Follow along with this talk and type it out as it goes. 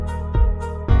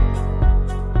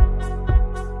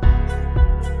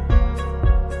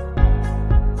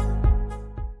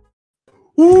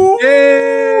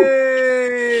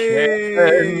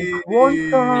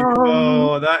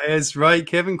Oh, that is right.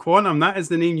 Kevin Quantum. That is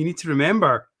the name you need to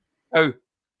remember. Oh.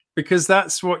 Because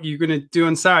that's what you're going to do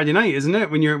on Saturday night, isn't it?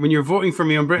 When you're voting for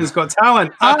me on Britain's Got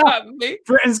Talent.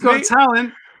 Britain's Got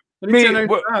Talent. Mate,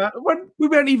 we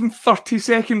weren't even 30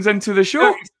 seconds into the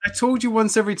show. I told you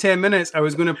once every 10 minutes I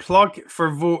was going to plug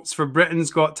for votes for Britain's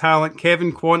Got Talent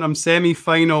Kevin Quantum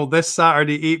semi-final this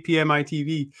Saturday, 8 p.m.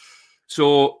 ITV.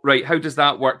 So, right, how does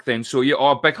that work then? So,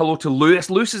 big hello to Lewis.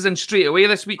 Lewis is in straight away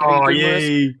this week. Oh,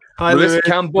 yay. Hi, Lewis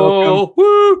Campbell.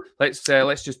 Woo! Let's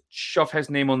just shove his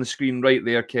name on the screen right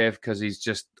there, Kev, because he's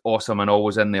just awesome and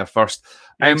always in there first.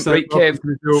 Right, Kev,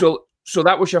 so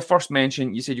that was your first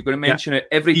mention. You said you're going to mention it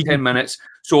every 10 minutes.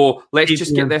 So, let's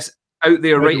just get this out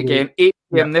there right again. 8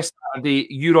 p.m. this Saturday,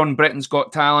 you're on Britain's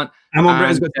Got Talent. I'm on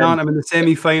Britain's Got Talent. I'm in the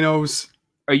semi-finals.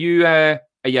 Are you a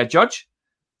judge?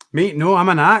 Mate, no, I'm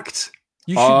an act.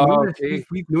 You should know this. Okay.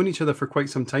 We've known each other for quite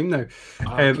some time now.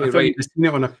 I thought you'd seen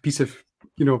it on a piece of,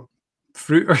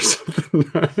 fruit or something.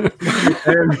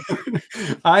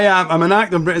 I'm an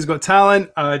act on Britain's Got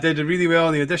Talent. I did really well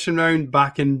in the audition round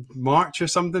back in March or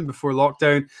something before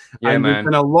lockdown. Yeah, and we've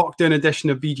done a lockdown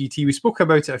edition of BGT. We spoke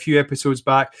about it a few episodes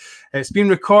back. It's been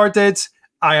recorded.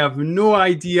 I have no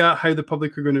idea how the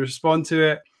public are going to respond to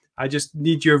it. I just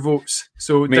need your votes.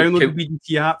 So download the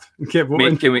BGT app and get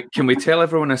voting. Can we tell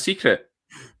everyone a secret?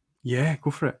 Yeah, go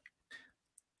for it.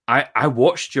 I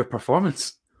watched your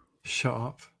performance. Shut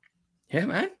up. Yeah,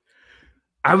 man.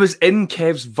 I was in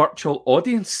Kev's virtual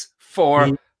audience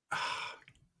for...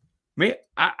 Mate,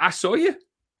 I saw you.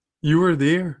 You were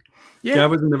there. Yeah, I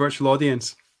was in the virtual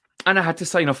audience. And I had to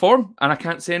sign a form, and I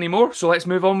can't say any more. So let's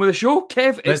move on with the show.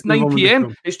 Kev, it's 9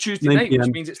 p.m. It's Tuesday night, which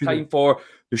means it's time for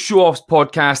the Show Offs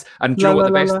podcast. And do you know what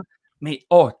the best... Mate,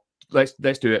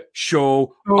 let's do it.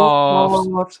 Show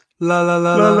Offs. La la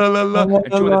la la la la. And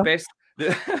do you know the best...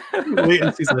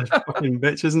 Latency's a fucking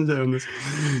bitch, isn't it, on this?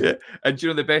 Yeah. And do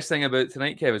you know the best thing about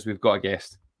tonight, Kev, is we've got a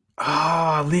guest.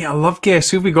 Lee, I love guests.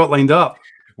 Who have we got lined up?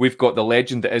 We've got the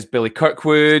legend that is Billy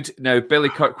Kirkwood. Now, Billy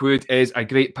Kirkwood is a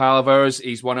great pal of ours.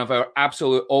 He's one of our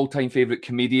absolute all-time favourite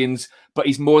comedians. But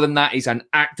he's more than that. He's an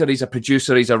actor, he's a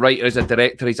producer, he's a writer, he's a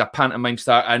director, he's a pantomime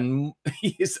star, and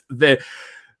he's the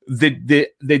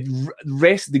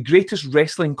greatest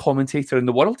wrestling commentator in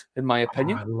the world, in my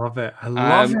opinion. I love it. I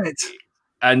love it.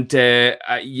 And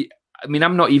I mean,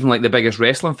 I'm not even like the biggest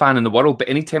wrestling fan in the world, but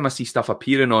anytime I see stuff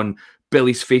appearing on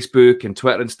Billy's Facebook and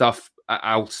Twitter and stuff,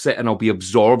 I'll sit and I'll be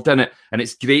absorbed in it. And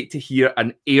it's great to hear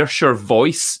an Ayrshire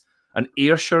voice,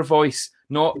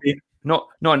 not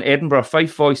an Edinburgh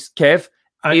Fife voice, Kev.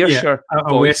 Ayrshire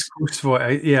a West Coast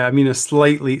voice. Yeah, I mean a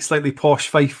slightly posh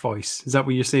Fife voice. Is that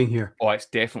what you're saying here? Oh, it's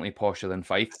definitely posher than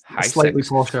Fife. Slightly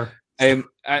posher. And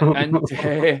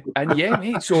yeah,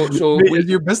 mate. So mate, is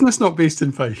your business not based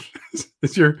in Fife?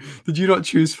 Did you not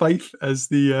choose Fife as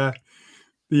the?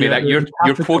 Mate, you're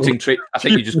quoting. I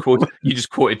think you just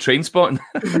quoted Trainspotting.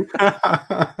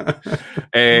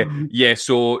 Yeah.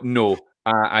 So no.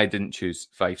 I didn't choose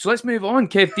Fife. So let's move on.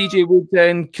 Kev, DJ Wood's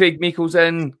in, Craig Meikle's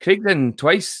in. Craig's in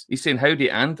twice. He's saying howdy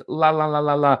and la la la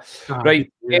la la.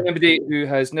 Right. Yeah. Anybody who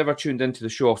has never tuned into the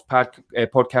Show Offs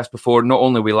podcast before, not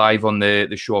only are we live on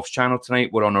the Show Offs channel tonight,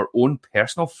 we're on our own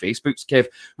personal Facebooks, Kev.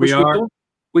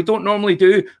 We don't normally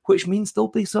do, which means there'll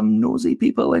be some nosy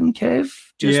people in, Kev.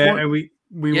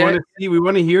 We want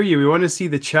to hear you. We want to see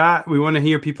the chat. We want to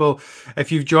hear people.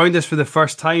 If you've joined us for the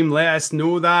first time, let us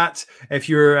know that. If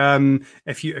you're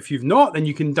if you've not, then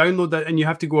you can download that, and you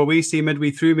have to go away, say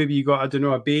midway through. Maybe you got, I don't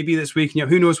know, a baby this week, and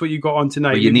who knows what you got on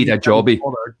tonight. Well, you need a jobby.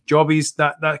 Jobbies,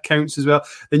 that counts as well.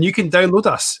 Then you can download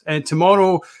us. And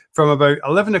tomorrow from about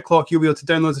 11 o'clock, you'll be able to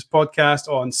download this podcast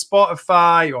on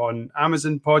Spotify, on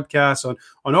Amazon Podcasts,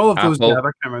 on all of those. I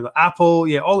can't remember. Apple,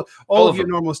 all of your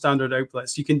normal standard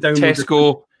outlets. You can download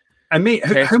Tesco. And mate,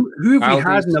 who have we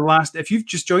had in the last? If you've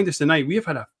just joined us tonight, we've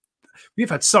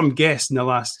had some guests in the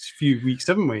last few weeks,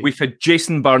 haven't we? We've had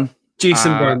Jason Byrne.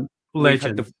 Byrne,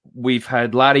 legend. We've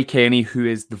had Larry Kenny, who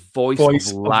is the voice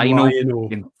of Lionel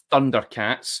in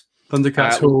Thundercats.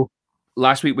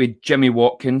 Last week we had Jimmy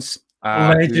Watkins.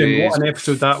 Legend. What an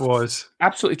episode that was.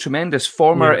 Absolutely tremendous.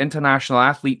 Former international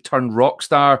athlete turned rock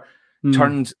star,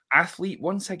 turned athlete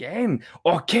once again.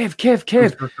 Oh,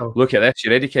 Kev. Look at this.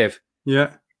 You ready, Kev?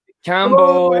 Yeah.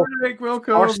 Campbell. Hello, Eric,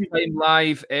 welcome. First time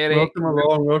live, Eric.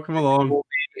 Welcome along.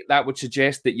 That would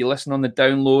suggest that you listen on the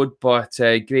download, but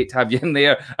great to have you in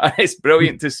there. It's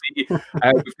brilliant to see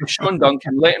Sean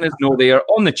Duncan letting us know there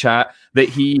on the chat that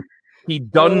he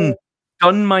done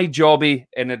my jobby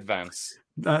in advance.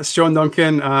 That's Sean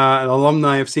Duncan, an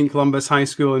alumni of St. Columba's High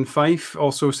School in Fife,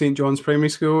 also St. John's Primary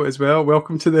School as well.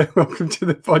 Welcome to the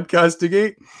podcast,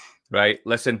 Dugate. Right.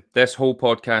 Listen, this whole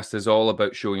podcast is all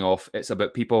about showing off. It's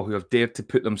about people who have dared to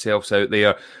put themselves out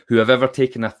there, who have ever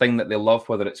taken a thing that they love,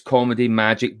 whether it's comedy,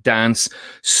 magic, dance,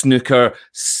 snooker,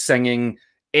 singing,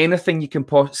 anything you can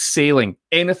sailing,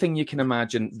 anything you can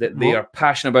imagine that they are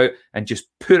passionate about, and just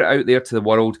put it out there to the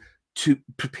world, to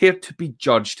prepare to be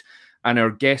judged. And our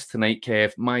guest tonight,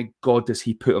 Kev, my God, does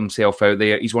he put himself out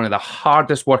there? He's one of the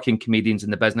hardest working comedians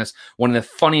in the business, one of the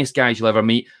funniest guys you'll ever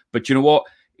meet. But you know what?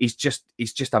 He's just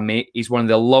a mate. He's one of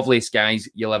the loveliest guys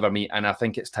you'll ever meet. And I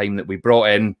think it's time that we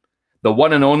brought in the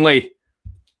one and only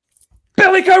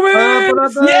Billy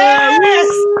Kirkwood! Yes!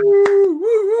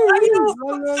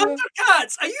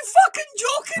 Thundercats! Are you fucking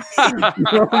joking me?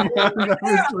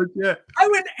 How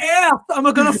on earth am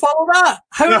I going to follow that?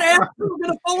 How on earth am I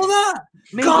going to follow that?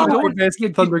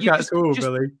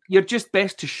 Billy. You're just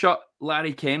best to shut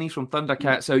Larry Kenny from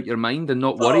Thundercats out your mind and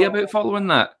not worry about following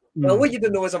that. Well, what you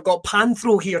don't know is I've got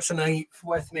Panthro here tonight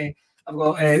with me. I've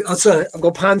got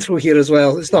Panthro here as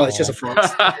well. It's not. It's just a front.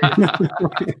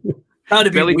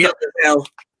 That'd be weird as hell.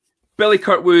 Billy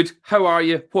Kirkwood, how are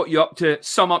you? What are you up to?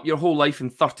 Sum up your whole life in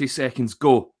 30 seconds.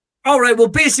 Go. All right. Well,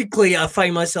 basically, I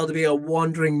find myself to be a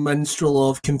wandering minstrel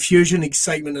of confusion,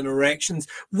 excitement, and erections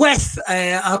with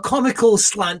a comical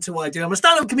slant to what I do. I'm a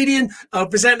stand-up comedian, a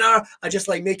presenter. I just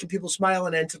like making people smile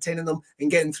and entertaining them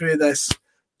and getting through this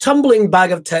tumbling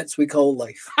bag of tits we call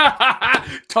life.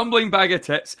 Tumbling bag of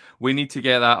tits. We need to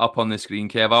get that up on the screen,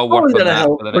 Kev. I'll work on that.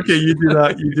 Okay, you do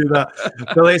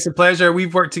that. Billy, it's a pleasure.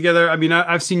 We've worked together. I mean,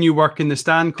 I've seen you work in the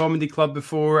Stand Comedy Club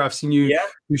before. I've seen you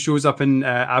do shows up in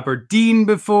Aberdeen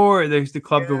before. There's the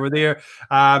club over there.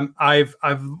 I've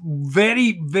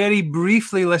very, very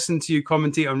briefly listened to you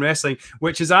commentate on wrestling,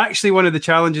 which is actually one of the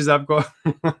challenges I've got.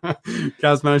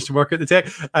 Kaz managed to work at the tech.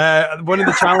 One of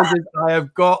the challenges I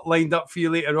have got lined up for you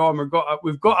later on.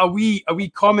 We've got a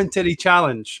wee commentary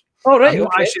challenge. Oh, right. I've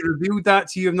not actually revealed that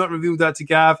to you. I've not revealed that to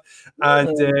Gav.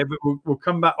 And but we'll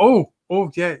come back. Oh,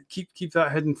 yeah. Keep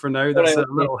that hidden for now. That's a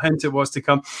little hint it was to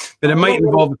come. But it might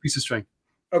involve a piece of string.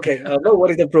 Okay, I'm not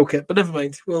worried I broke it, but never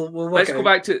mind. We'll let's go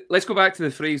back to the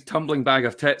phrase "tumbling bag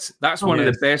of tits." That's one of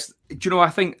the best. Do you know? I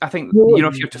think you know,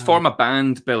 if you have to form a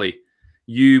band, Billy,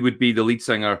 you would be the lead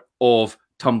singer of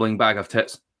Tumbling Bag of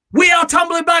Tits. We are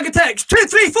Tumbling Bag of Tits. 2,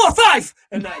 3, 4, 5.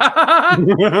 And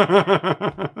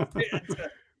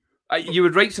you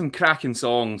would write some cracking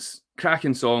songs.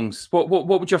 What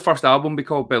would your first album be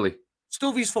called, Billy?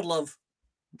 Stovies for Love.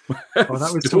 Oh,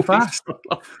 that was so fast.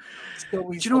 Do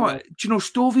you know what? Do you know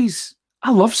Stovies?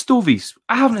 I love Stovies.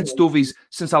 I haven't had Stovies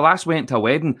since I last went to a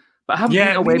wedding, but I haven't been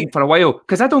to a wedding for a while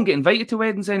because I don't get invited to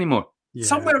weddings anymore. Yeah.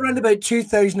 Somewhere around about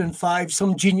 2005,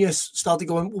 some genius started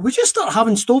going, well, we just start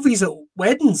having Stovies at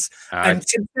weddings. And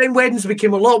since then, weddings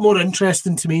became a lot more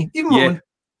interesting to me. Even more.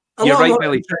 You're right,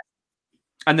 Billy.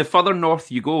 And the further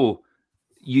north you go,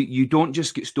 you don't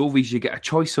just get Stovies, you get a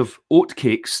choice of oat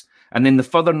cakes. And then the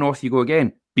further north you go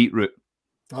again, beetroot.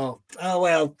 Oh,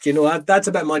 well, you know, that's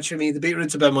a bit much for me. The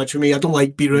beetroot's a bit much for me. I don't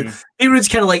like beetroot. Beetroot's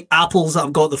kind of like apples that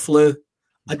have got the flu.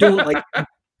 I don't like them.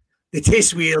 They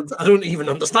taste weird. I don't even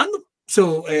understand them.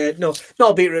 So, no,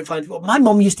 not a beetroot fan. My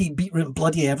mum used to eat beetroot and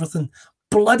bloody everything.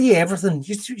 Bloody everything.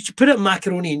 You should put it in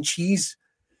macaroni and cheese.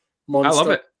 Monster. I love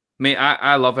it. Mate,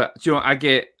 I love it. Do you know, I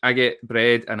get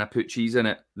bread and I put cheese in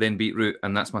it, then beetroot,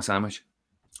 and that's my sandwich.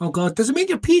 Oh, God. Does it make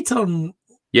your pee turn?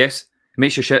 Yes. It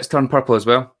makes your shits turn purple as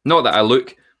well. Not that I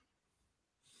look.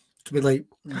 To be like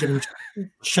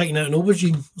shouting out an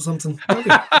aubergine or something.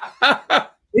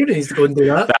 You needs to go and do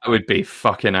that. That would be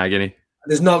fucking agony.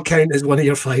 Does not count as one of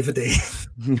your 5 a day.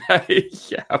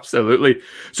 Yeah, absolutely.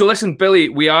 So listen, Billy,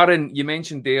 we are in. You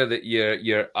mentioned there that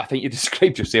you're. I think you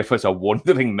described yourself as a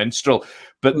wandering minstrel,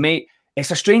 but mate,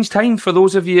 it's a strange time for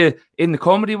those of you in the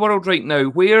comedy world right now,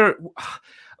 where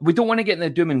we don't want to get in the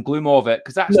doom and gloom of it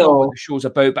because that's not what the show's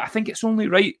about. But I think it's only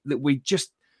right that we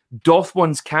just doff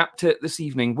one's cap to it this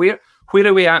evening. Where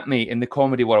are we at, mate, in the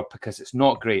comedy world? Because it's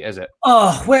not great, is it?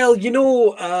 Oh, well, you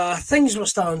know, things were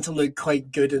starting to look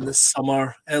quite good in the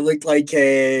summer. It looked like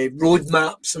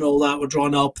roadmaps and all that were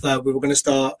drawn up that we were going to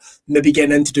start maybe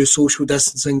getting in to do social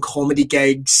distancing comedy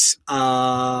gigs.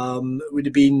 It would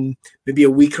have been maybe a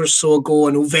week or so ago.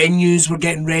 I know venues were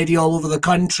getting ready all over the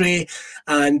country.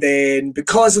 And then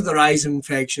because of the rise in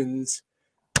infections,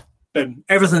 boom,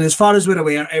 everything, as far as we're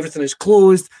aware, everything is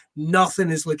closed. Nothing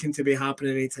is looking to be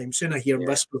happening anytime soon. I hear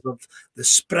whispers of the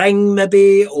spring,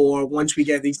 maybe, or once we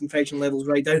get these infection levels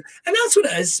right down. And that's what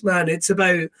it is, man. It's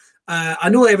about, I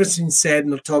know everything's said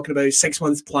and they're talking about 6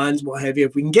 month plans, what have you.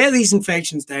 If we can get these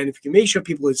infections down, if we can make sure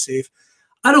people are safe,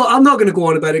 I'm not going to go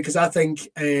on about it because I think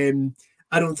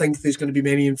I don't think there's going to be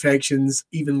many infections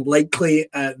even likely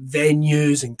at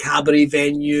venues and cabaret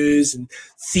venues and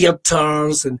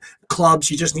theatres and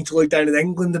clubs. You just need to look down in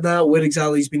England and that, where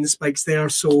exactly has been the spikes there.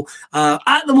 So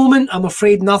at the moment, I'm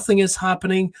afraid nothing is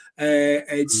happening.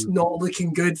 It's not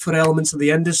looking good for elements of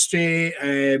the industry.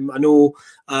 I know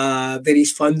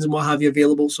various funds and what have you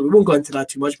available, so we won't go into that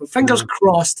too much, but fingers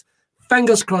crossed we're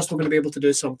going to be able to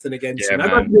do something again soon.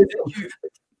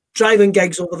 Driving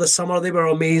gigs over the summer, they were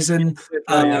amazing.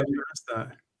 How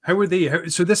were they?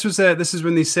 So this is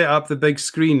when they set up the big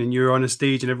screen and you're on a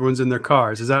stage and everyone's in their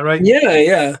cars. Is that right?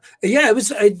 Yeah. It was.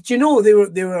 Do you know they were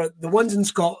the ones in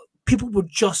Scotland? People were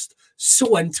just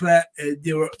so into it.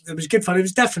 It was good fun. It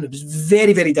was different. It was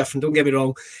very, very different. Don't get me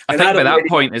wrong. I think by that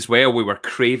point as well, we were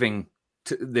craving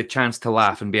the chance to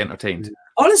laugh and be entertained.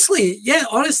 Honestly,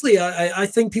 I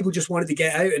think people just wanted to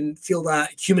get out and feel that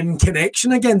human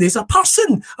connection again. There's a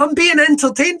person. I'm being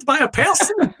entertained by a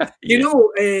person. I'd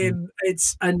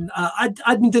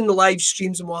been doing the live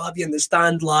streams and what have you, and the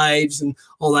stand lives and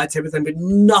all that type of thing, but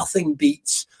nothing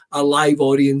beats a live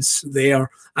audience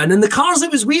there. And in the cars,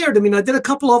 it was weird. I mean, I did a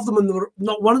couple of them, and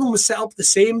not one of them was set up the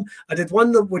same. I did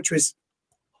one which was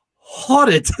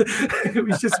horrid. It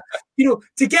was just, to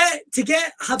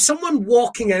have someone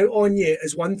walking out on you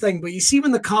is one thing, but you see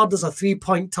when the car does a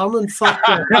 3-point turn and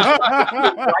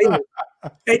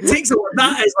it takes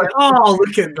that is like, oh,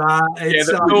 look at that.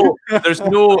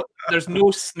 There's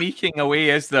no sneaking away,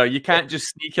 is there? You can't just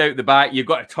sneak out the back. You've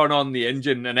got to turn on the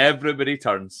engine, and everybody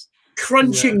turns.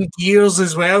 Crunching gears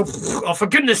as well. Oh, for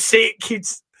goodness sake,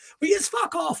 it's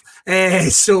fuck off.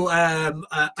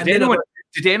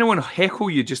 Did anyone heckle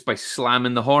you just by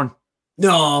slamming the horn?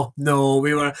 No,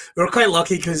 we were quite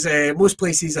lucky because most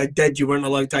places you weren't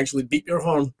allowed to actually beat your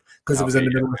horn because it was in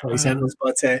the middle of the sentence.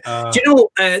 But do you know,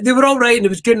 they were all right and it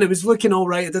was good and it was looking all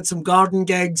right. I did some garden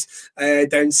gigs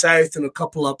down south and a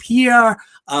couple up here.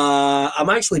 I'm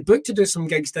actually booked to do some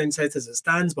gigs down south as it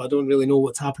stands, but I don't really know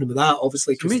what's happening with that.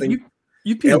 Obviously, because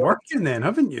you've been working then,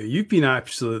 haven't you? You've been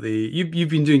you've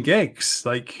been doing gigs.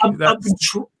 Like I've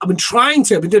been trying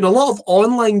to. I've been doing a lot of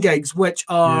online gigs, which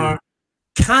can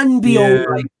be all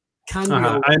right. I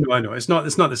know. It's not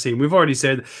the same. We've already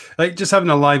said, like, just having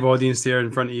a live audience there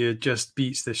in front of you just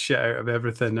beats the shit out of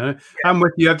everything. I'm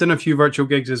with you. I've done a few virtual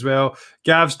gigs as well.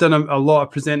 Gav's done a lot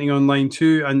of presenting online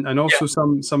too, and also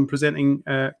some presenting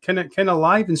kind of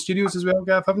live in studios as well.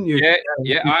 Gav, haven't you?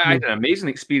 Yeah. I had an amazing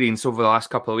experience over the last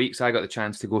couple of weeks. I got the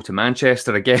chance to go to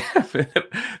Manchester again.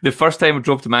 The first time I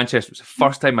drove to Manchester was the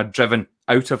first time I'd driven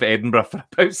out of Edinburgh for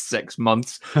about 6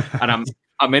 months, and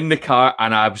I'm in the car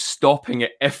and I'm stopping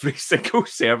at every single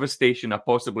service station I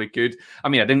possibly could. I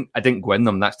mean, I didn't go in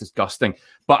them. That's disgusting.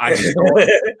 But I just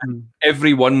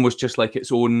every one was just like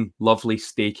its own lovely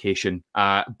staycation.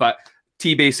 But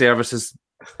T-Bay services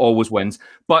always wins.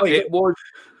 But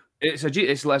it's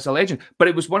a legend. But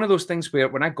it was one of those things where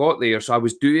when I got there, so I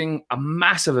was doing a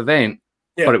massive event,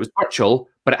 but it was virtual,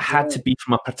 but it had to be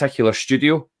from a particular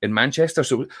studio in Manchester.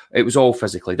 So it was all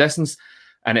physically distanced.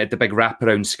 And it had the big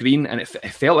wraparound screen, and it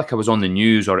felt like I was on the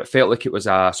news, or it felt like it was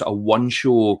a sort of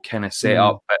one-show kind of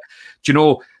setup. But do you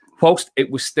know, whilst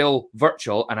it was still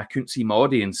virtual and I couldn't see my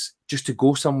audience, just to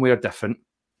go somewhere different,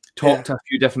 talk to a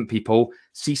few different people,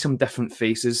 see some different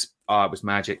faces, it was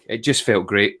magic. It just felt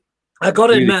great. I got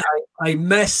to admit, I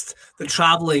missed the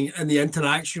traveling and the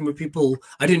interaction with people.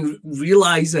 I didn't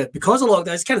realize it because of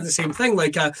lockdown. It's kind of the same thing.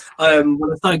 Like when I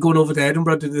started going over to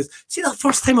Edinburgh, see that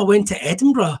first time I went to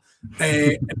Edinburgh,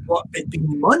 it'd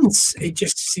been months. It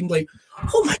just seemed like,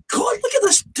 oh my god, look at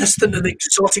this distant and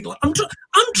exotic. I'm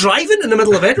driving in the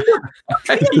middle of Edinburgh.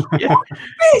 I've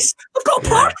got a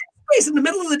parking space in the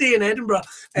middle of the day in Edinburgh.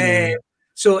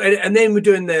 So and then we're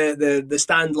doing the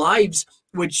stand lives,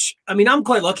 which, I mean, I'm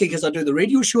quite lucky because I do the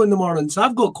radio show in the morning, so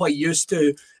I've got quite used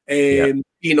to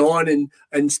being on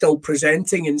and still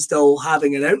presenting and still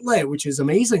having an outlet, which is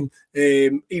amazing,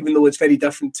 even though it's very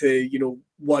different to,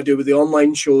 what I do with the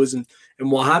online shows and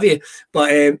what have you.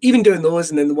 But even doing those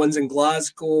and then the ones in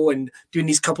Glasgow and doing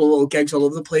these couple of little gigs all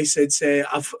over the place, it's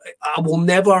I'll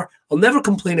never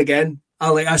complain again.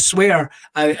 I swear,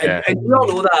 and we all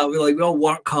know that. We all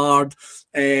work hard,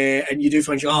 and you do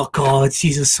find, oh God,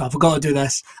 Jesus, I forgot to do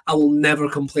this. I will never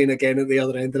complain again at the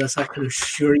other end of this. I can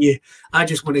assure you. I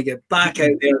just want to get back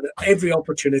out there at every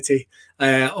opportunity.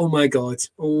 Oh my God.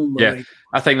 Yeah,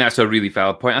 I think that's a really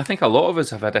valid point. I think a lot of us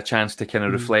have had a chance to kind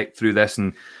of reflect through this,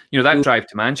 and that drive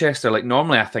to Manchester. Like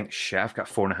normally, I think, shit, I've got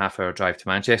a 4.5-hour drive to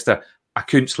Manchester. I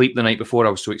couldn't sleep the night before. I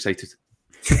was so excited.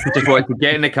 I just wanted to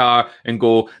get in the car and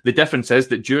go. The difference is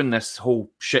that during this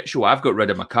whole shit show, I've got rid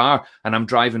of my car and I'm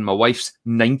driving my wife's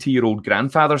 90-year-old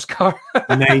grandfather's car.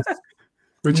 Nice.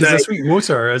 Which is a sweet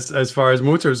motor as far as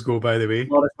motors go, by the way.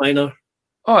 Modest Minor.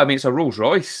 Oh, I mean, it's a Rolls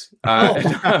Royce. No,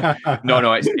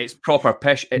 it's proper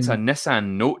pish. It's a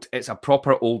Nissan Note. It's a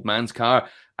proper old man's car.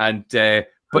 And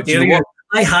but you know what?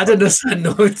 I had a Nissan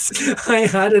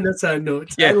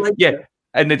Note. Yeah, it.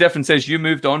 And the difference is you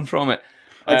moved on from it.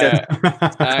 I've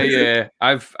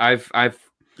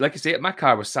like I say, my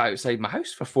car was sat outside my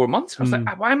house for 4 months. I was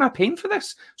like, why am I paying for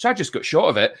this? So I just got shot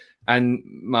of it. And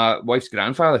my wife's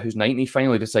grandfather, who's 90,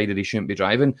 finally decided he shouldn't be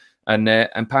driving and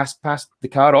passed the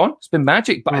car on. It's been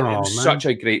magic, but it was such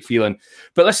a great feeling.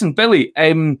 But listen, Billy,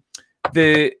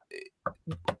 the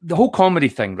whole comedy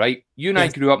thing, right? You and I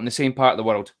grew up in the same part of the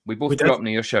world. We both grew up in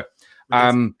Ayrshire.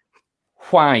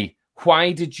 Why?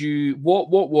 Why did you? What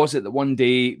was it that one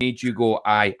day made you go,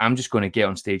 I'm just going to get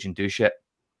on stage and do shit?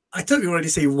 I thought you were going to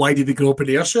say, why did we grow up in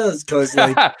Ayrshire? Because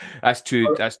like that's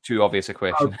too obvious a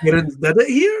question. Our parents did it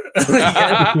here.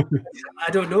 I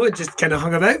don't know. It just kind of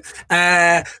hung about.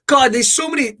 God, there's so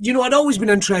many. I'd always been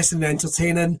interested in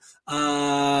entertaining,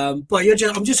 but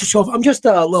I'm just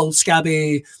a little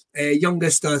scabby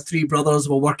youngest of three brothers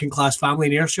of a working class family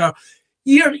in Ayrshire.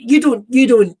 You don't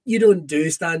do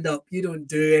stand up. You don't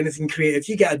do anything creative.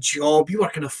 You get a job. You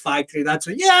work in a factory. That's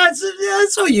what.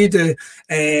 That's all you do.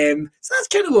 So that's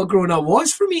kind of what growing up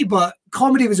was for me. But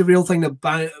comedy was a real thing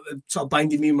that sort of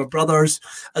binded me and my brothers.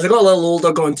 As I got a little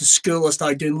older, going to school, I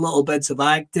started doing little bits of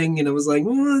acting, and I was like,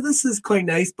 this is quite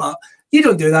nice. But you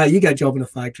don't do that. You get a job in a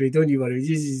factory. Don't you worry.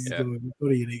 You just go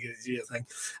to your thing.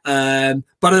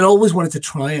 But I'd always wanted to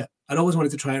try it.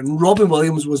 And Robin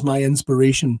Williams was my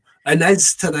inspiration, and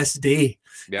is to this day.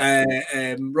 Yeah.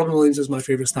 Robin Williams is my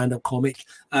favorite stand-up comic,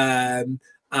 and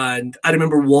I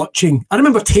remember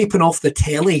taping off the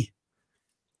telly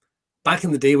back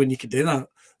in the day when you could do that.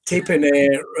 Taping,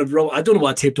 I don't know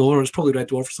what I taped over. It was probably Red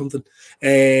Dwarf or something.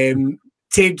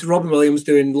 Taped Robin Williams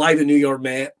doing Live at New York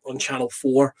Met on Channel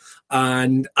 4,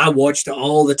 and I watched it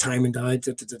all the time and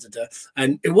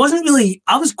and it wasn't really,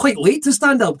 I was quite late to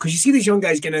stand up, because you see these young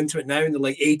guys getting into it now and they're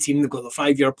like 18, they've got the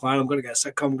 5-year plan, I'm going to get a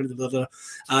sitcom, I'm going to do.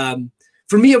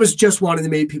 For me, it was just wanting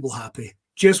to make people happy,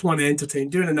 just want to entertain,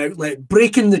 doing an outlet,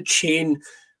 breaking the chain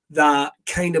that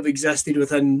kind of existed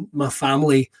within my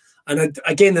family. And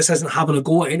again, this isn't having a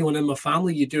go at anyone in my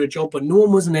family, you do a job, but no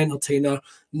one was an entertainer,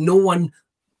 no one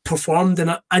performed,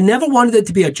 and I never wanted it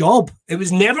to be a job. It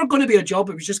was never going to be a job.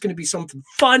 It was just going to be something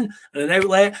fun and an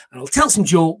outlet, and I'll tell some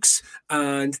jokes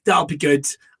and that'll be good,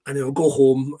 and then I'll go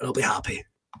home and I'll be happy,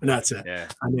 and that's it.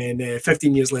 And then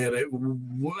 15 years later it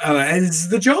is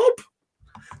the job,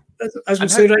 as we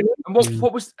say right now.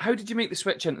 And how did you make the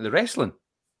switch into the wrestling?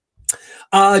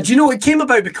 Do you know, it came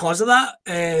about because of that.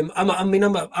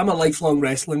 I'm a lifelong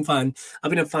wrestling fan. I've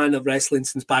been a fan of wrestling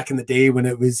since back in the day when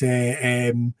it was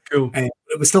cool.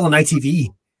 It was still on ITV.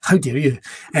 How dare you?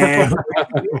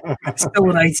 Still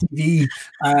on ITV.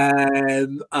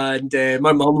 And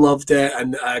my mum loved it,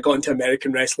 and I got into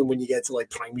American wrestling when you get to like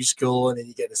primary school, and then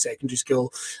you get to secondary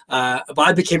school. But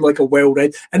I became like a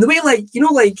well-read, and the way like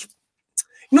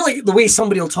the way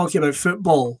somebody will talk to you about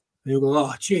football. And you'll go,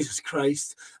 oh, Jesus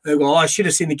Christ. And they'll go, oh, I should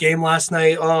have seen the game last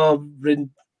night. Oh,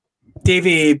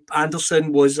 Davey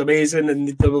Anderson was amazing,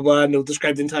 and blah, blah, blah, and they'll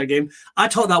describe the entire game. I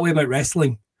talk that way about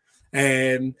wrestling.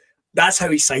 That's how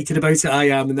excited about it I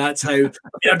am, and that's how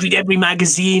I'd read every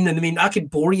magazine, and I could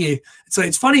bore you. So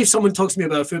it's funny if someone talks to me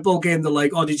about a football game, they're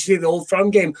like, oh, did you see the Old Firm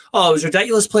game? Oh, it was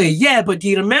ridiculous play. Yeah, but do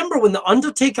you remember when The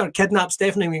Undertaker kidnapped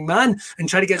Stephanie McMahon and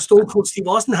tried to get Stone Cold Steve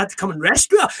Austin had to come and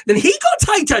rescue her? Then he got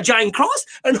tied to a giant cross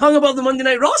and hung above the Monday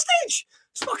Night Raw stage.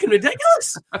 It's fucking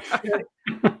ridiculous.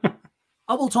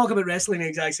 I will talk about wrestling the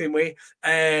exact same way.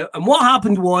 And what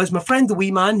happened was my friend, the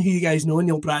wee man, who you guys know,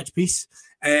 Neil Bratchpiece,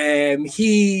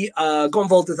 he got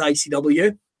involved with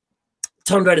ICW,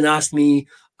 turned around and asked me,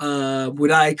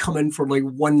 would I come in for like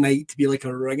one night to be like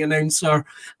a ring announcer?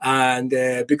 And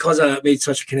because I made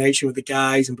such a connection with the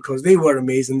guys and because they were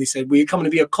amazing, they said, will you come to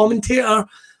be a commentator?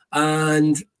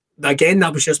 And again,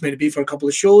 that was just meant to be for a couple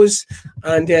of shows.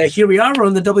 And here we are, we're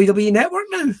on the WWE network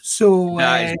now. So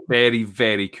that is very,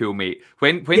 very cool, mate.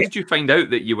 When did you find out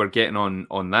that you were getting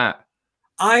on that?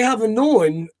 I haven't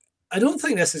known. I don't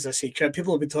think this is a secret.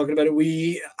 People have been talking about it.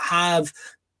 We have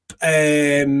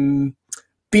been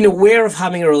aware of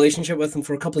having a relationship with them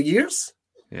for a couple of years.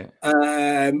 Yeah.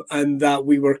 And that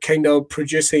we were kind of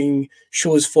producing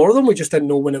shows for them. We just didn't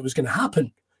know when it was going to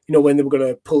happen, when they were going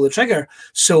to pull the trigger.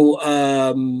 So,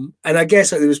 and I guess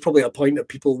there was probably a point that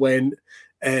people went,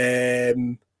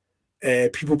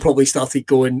 people probably started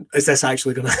going, is this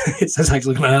actually going to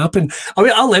happen? I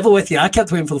mean, I'll level with you. I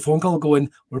kept waiting for the phone call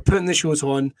going, we're putting the shows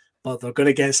on, but they're going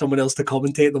to get someone else to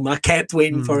commentate them. I kept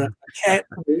waiting for it.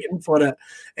 kept waiting for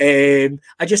it.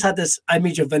 I just had this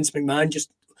image of Vince McMahon just,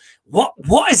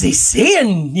 what is he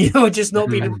saying? Just not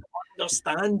being able to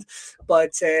understand.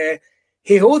 But hey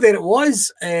ho, there it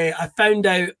was. I found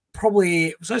out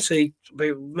it was actually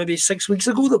maybe 6 weeks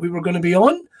ago that we were going to be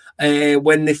on.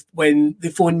 When they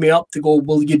phoned me up to go,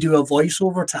 will you do a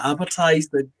voiceover to advertise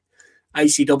that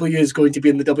ICW is going to be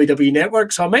in the WWE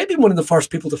network? So I might be one of the first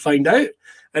people to find out.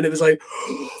 And it was like,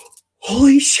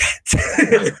 holy shit.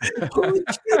 Holy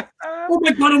shit. Oh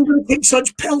my God, I'm going to take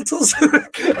such pelters. I'm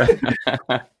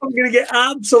going to get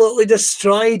absolutely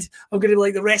destroyed. I'm going to be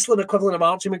like the wrestling equivalent of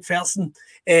Archie McPherson.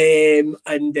 And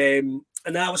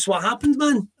that was what happened,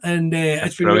 man. And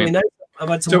it's been really nice.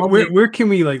 So where can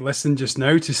we listen just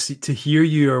now to hear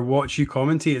you or watch you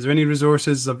commentate? Is there any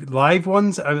resources of live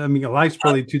ones? I mean, live's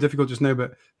probably too difficult just now,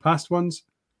 but past ones?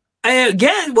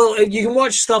 Yeah, well, you can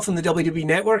watch stuff on the WWE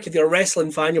Network. If you're a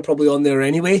wrestling fan, you're probably on there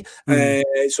anyway.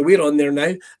 So we're on there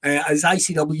now as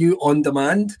ICW On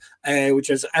Demand,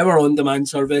 which is our on-demand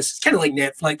service. It's kind of like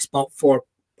Netflix, but for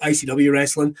ICW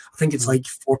wrestling. I think it's like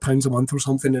 £4 a month or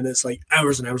something, and it's like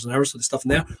hours and hours and hours of the stuff in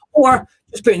there. Or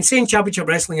just put Insane Championship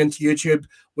Wrestling into YouTube.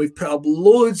 We've put up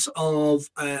loads of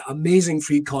amazing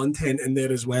free content in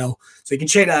there as well. So you can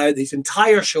check that out. These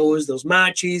entire shows, those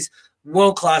matches,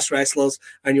 world-class wrestlers,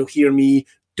 and you'll hear me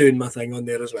doing my thing on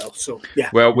there as well. So, yeah.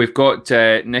 Well, we've got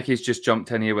Nikki's just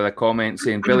jumped in here with a comment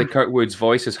saying Billy Kirkwood's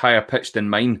voice is higher pitched than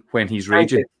mine when he's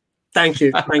raging. Thank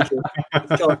you. Thank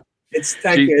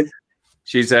you.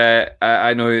 She's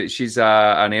I know she's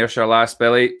an Ayrshire lass,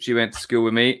 Billy. She went to school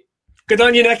with me. Good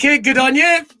on you, Nicky. Good on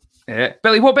you. Yeah.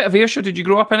 Billy, what bit of Ayrshire did you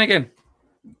grow up in again?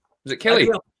 Was it Kelly?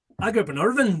 I grew up in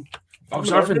Irvine. Oh, it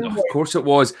was Irvine. Of course it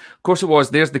was. Of course it was.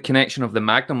 There's the connection of the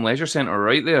Magnum Leisure Centre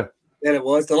right there. There it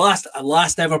was. The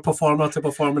last ever performer to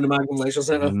perform in the Magnum Leisure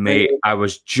Centre. Mate, I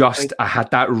had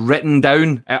that written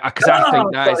down because I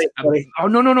think that is. Oh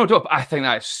no! Don't. I think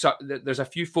that's. There's a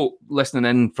few folk listening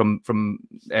in from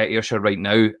Ayrshire right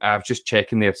now. I'm just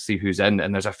checking there to see who's in,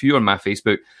 and there's a few on my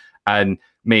Facebook. And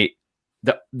mate,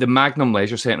 the Magnum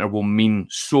Leisure Centre will mean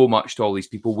so much to all these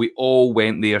people. We all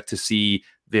went there to see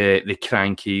the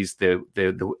Crankies,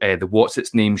 the What's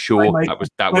Its Name show.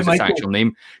 That was its actual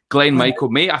name. Glenn Michael,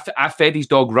 mate. I fed his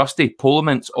dog Rusty polo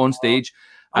mints on stage.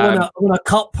 I want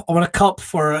a cup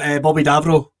for Bobby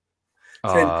Davro.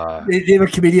 They were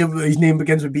comedian. His name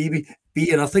begins with B,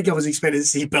 and I think I was expecting to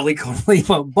see Billy Connolly,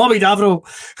 but Bobby Davro.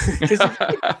 It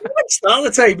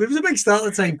was a big start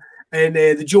of the time. And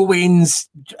the Joe Wayne's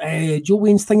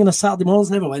thing on a Saturday mornings,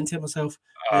 never went to it myself.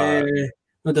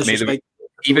 No disrespect.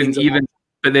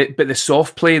 But the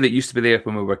soft play that used to be there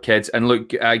when we were kids, and look,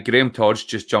 Graham Torch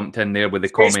just jumped in there with the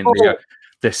comment there,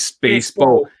 the Space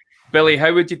Ball. Billy,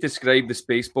 how would you describe the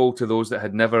Space Ball to those that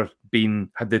had never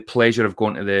had the pleasure of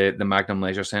going to the Magnum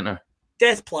Leisure Centre?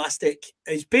 Death plastic.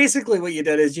 It's basically what you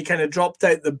did is you kind of dropped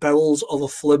out the bowels of a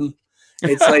flim.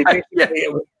 It's like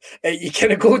you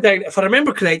kind of go down. If I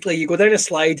remember correctly, you go down a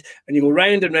slide and you go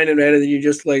round and round and round, and then you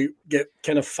just like get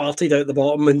kind of farted out the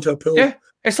bottom into a pool. Yeah,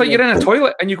 it's like you're in a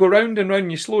toilet and you go round and round,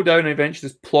 and you slow down, and eventually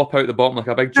just plop out the bottom like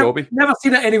a big jobby. Never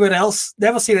seen it anywhere else.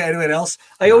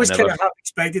 I always kind of have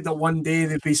expected that one day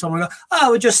there'd be someone.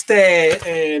 We just where's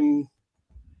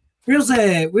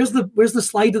the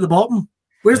slide at the bottom?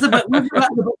 Where's the bit?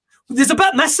 There's a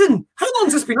bit missing. How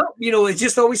long's this been up? It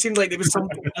just always seemed like there was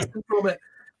something missing from it.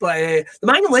 But the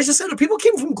Magnum Leisure Centre, people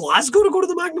came from Glasgow to go to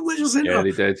the Magnum Leisure Centre. Yeah,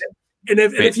 they did. And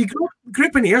if you grew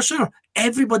up in Ayrshire,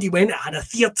 everybody went. It had a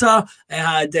theatre. It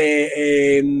had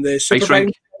the super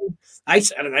rink.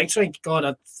 Ice rink. God,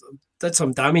 I did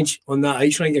some damage on that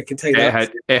ice rink. I can tell you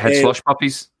that. It had slush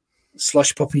puppies.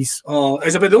 Slush puppies. Oh, it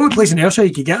was about the only place in Ayrshire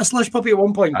you could get a slush puppy at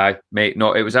one point. Aye, mate.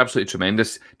 No, it was absolutely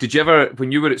tremendous. Did you ever,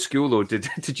 when you were at school though,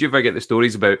 did you ever get the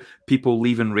stories about people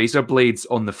leaving razor blades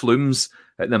on the flumes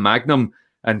at the Magnum,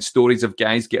 and stories of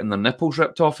guys getting their nipples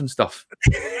ripped off and stuff?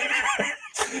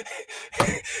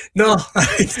 No.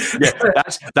 Yeah,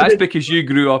 that's because you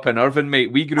grew up in Irvine,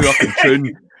 mate. We grew up in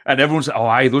Troon. And everyone's like, oh,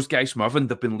 aye, those guys from Irvine,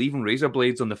 they've been leaving razor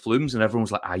blades on the flumes. And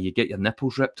everyone's like, you get your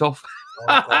nipples ripped off.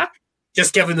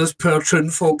 Just giving those poor Troon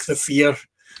folk the fear.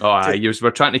 Oh, aye, you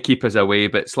were trying to keep us away,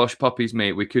 but slush puppies,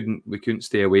 mate, we couldn't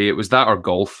stay away. It was that or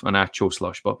golf, and I chose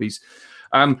slush puppies.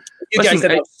 You guys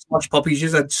didn't have slush puppies,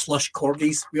 you had slush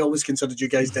corgis. We always considered you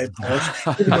guys dead posh.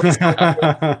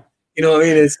 You know what I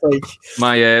mean? It's like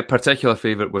my particular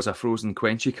favourite was a frozen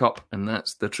Quenchy cup, and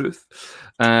that's the truth.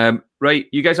 Right,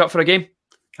 you guys up for a game?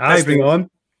 Aye, bring on.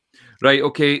 Right,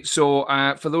 okay, so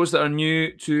for those that are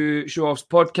new to Show Off's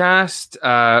podcast,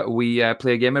 we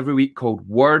play a game every week called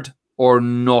Word or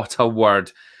Not a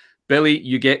Word. Billy,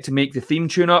 you get to make the theme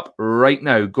tune up right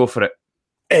now. Go for it.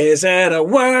 Is it a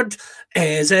word?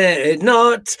 Is it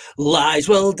not? Lies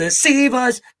will deceive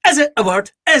us. Is it a word?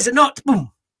 Is it not?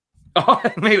 Boom. Oh,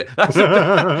 maybe that's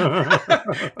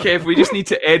Kev, we just need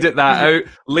to edit that out,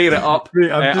 layer it up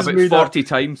about 40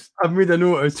 times. I've made a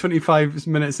note. It was 25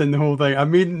 minutes in the whole thing. I've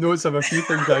made notes of a few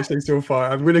things actually so far.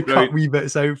 I'm going to cut wee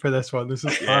bits out for this one. This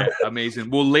is fun. Amazing.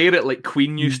 We'll layer it like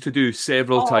Queen used to do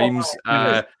several times,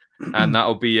 and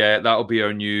that'll be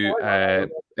our new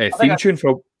theme tune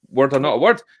for Word or Not a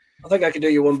Word. I think I can do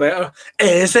you one better.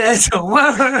 Is it a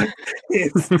word?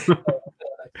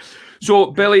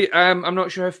 So, Billy, I'm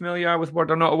not sure how familiar you are with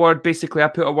Word or Not a Word. Basically, I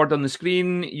put a word on the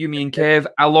screen. You, me, and Kev,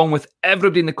 along with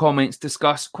everybody in the comments,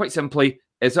 discuss quite simply,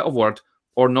 is it a word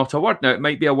or not a word? Now, it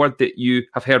might be a word that you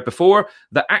have heard before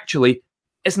that actually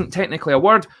isn't technically a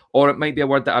word, or it might be a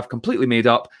word that I've completely made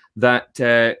up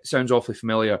that sounds awfully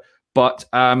familiar. But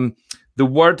the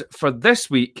word for this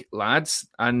week, lads,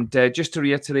 and just to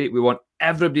reiterate, we want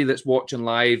everybody that's watching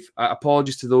live,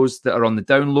 apologies to those that are on the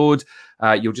download.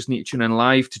 You'll just need to tune in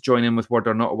live to join in with Word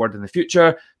or Not a Word in the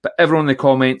future. But everyone in the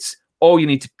comments, all you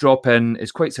need to drop in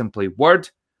is quite simply word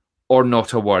or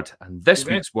not a word. And this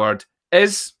week's word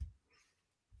is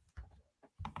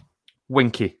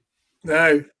winky.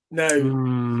 No.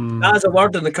 That is a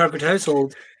word in the Kirkwood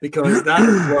household because that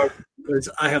is a word because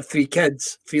I have 3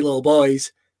 kids, 3 little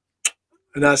boys,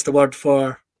 and that's the word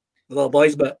for the little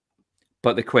boys bit.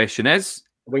 But the question is,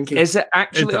 winky. Is it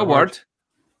actually a word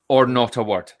or not a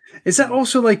word? Is that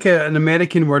also like an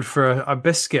American word for a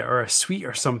biscuit or a sweet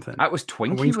or something? That was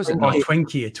Twinkie, was it? Oh,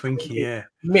 Twinkie, yeah.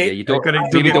 Mate, you don't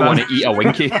want to eat a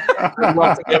Winkie.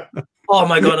 Oh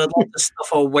my God, I'd love to stuff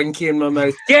a Winkie in my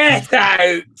mouth. Get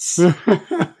out!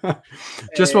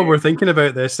 Just while we're thinking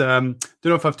about this, don't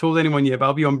know if I've told anyone yet, but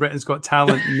I'll be on Britain's Got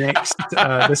Talent next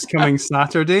this coming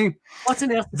Saturday. What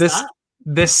on earth is that?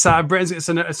 This Britain's it's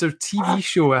a TV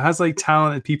show. It has like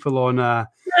talented people on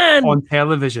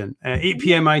television. 8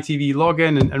 p.m. ITV. Log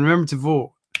in and remember to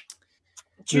vote.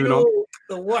 Do you know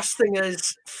the worst thing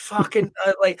is fucking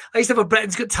like I used to have a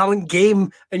Britain's Got Talent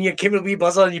game, and you came with a wee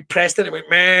buzzer and you pressed it, and it went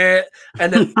meh,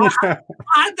 and then I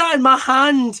had that in my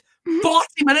hand 40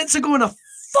 minutes ago, and I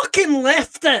fucking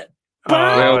left it.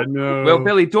 No. Well,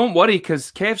 Billy, don't worry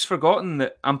because Kev's forgotten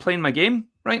that I'm playing my game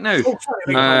right now. Oh,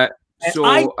 sorry, So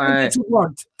I think it's a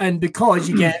word, and because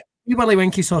you get Wee Willie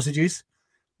Winkie sausages,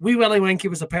 Wee Willie Winkie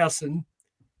was a person.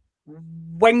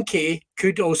 Winky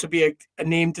could also be a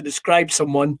name to describe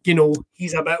someone. You know,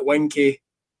 he's a bit winky.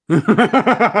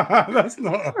 That's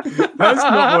not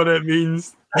what it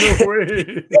means. No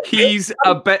way. He's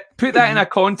a bit. Put that in a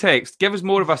context. Give us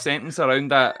more of a sentence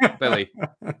around that, Billy.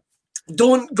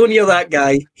 Don't go near that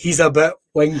guy. He's a bit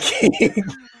winky.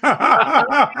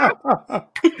 I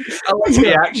like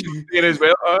the action there as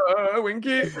well.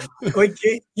 Winky.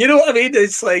 Winky. You know what I mean?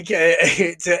 It's like,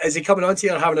 is he coming onto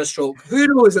you or having a stroke? Who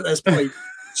knows at this point?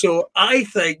 So I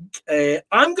think,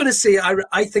 I'm going to say,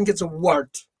 I think it's a word.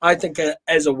 I think it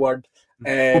is a word.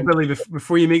 Well, Billy,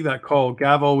 before you make that call,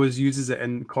 Gav always uses it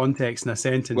in context in a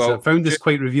sentence. Well, I found this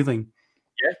quite revealing.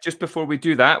 Yeah, just before we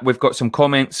do that, we've got some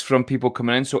comments from people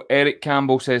coming in. So Eric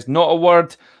Campbell says, not a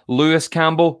word. Lewis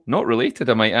Campbell, not related,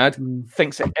 I might add,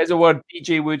 thinks it is a word.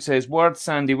 DJ Wood says word.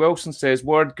 Sandy Wilson says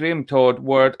word. Graham Todd,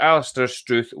 word. Alistair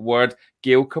Struth, word.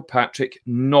 Gail Kilpatrick,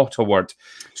 not a word.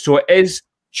 So it is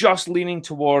just leaning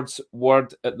towards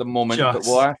word at the moment. But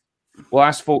we'll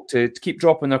ask folk to keep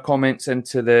dropping their comments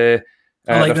into their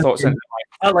thoughts.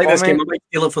 I like this game. I might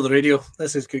steal it for the radio.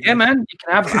 This is good. Yeah, man. You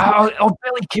can have.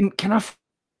 Billy, can I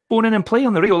phone in and play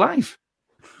on the radio live?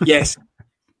 Yes.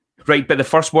 Right, but the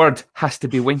first word has to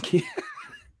be winky.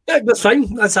 Yeah, that's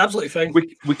fine. That's absolutely fine.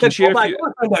 We can share. I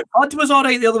found out Pod was all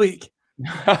right the other week.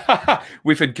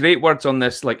 We've had great words on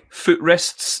this, like foot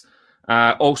wrists,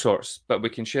 all sorts, but we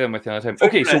can share them with you another time.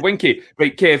 Okay, so winky.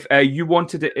 Right, Kev, you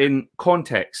wanted it in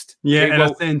context. Yeah, okay, in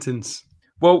a sentence.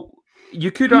 Well,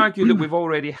 you could argue that we've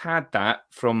already had that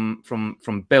from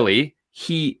Billy.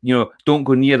 He, don't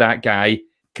go near that guy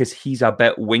because he's a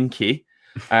bit winky.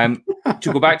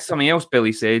 To go back to something else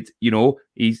Billy said,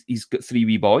 he's got 3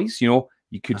 wee boys. You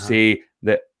could say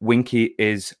that winky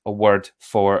is a word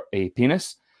for a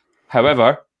penis.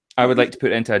 However, I would like to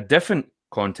put it into a different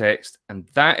context, and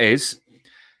that is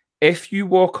if you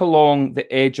walk along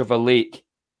the edge of a lake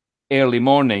early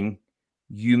morning,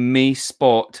 you may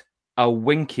spot a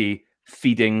winky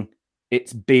feeding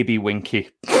its baby winky.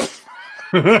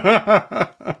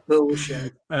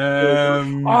 Bullshit.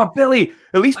 Billy,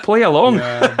 at least play along.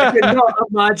 Yeah. I could not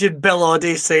imagine Bill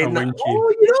Oddie saying that.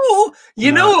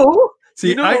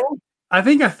 See, I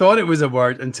think I thought it was a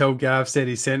word until Gav said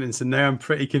his sentence, and now I'm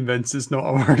pretty convinced it's not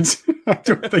a word. I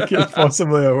don't think it's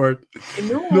possibly a word.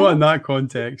 No. Not in that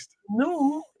context.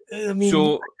 No. I mean,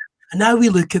 So and now we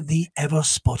look at the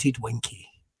ever-spotted Winky.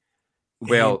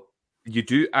 well, you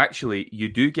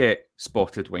do get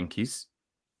spotted winkies,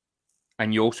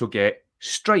 and you also get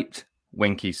striped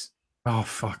winkies. Oh,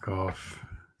 fuck off.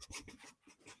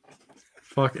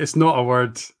 Fuck, it's not a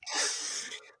word.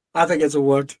 I think it's a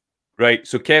word. Right,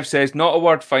 so Kev says not a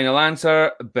word, final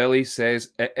answer. Billy says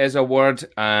it is a word,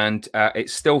 and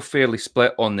it's still fairly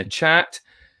split on the chat.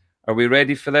 Are we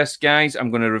ready for this, guys? I'm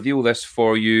going to reveal this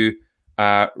for you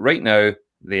right now.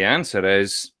 The answer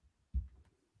is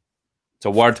it's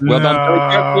a word. Well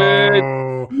done, Billy.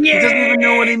 He doesn't even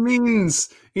know what he means.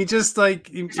 He just he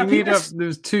made up. There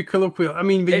was too colloquial. I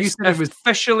mean, but you said it was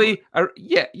officially.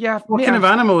 Yeah. What kind of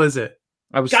animal is it?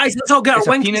 Guys, let's all get our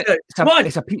winkies out. Come on.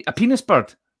 It's a penis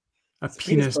bird. A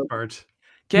penis bird.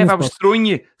 Kev, I was throwing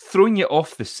you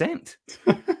off the scent.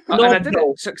 And I did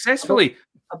it successfully.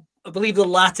 I believe the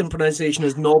Latin pronunciation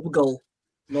is nobgull.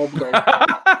 Nobgull.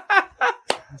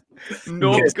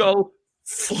 Nobgull.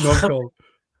 Nobgull.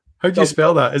 How do you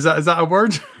spell that? Is that a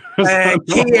word?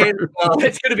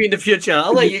 It's going to be in the future.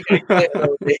 I'll let you guys.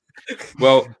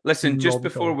 Well, listen. Just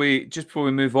before we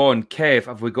move on, Kev,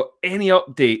 have we got any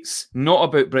updates? Not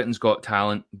about Britain's Got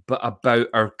Talent, but about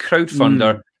our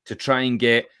crowdfunder to try and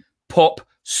get pop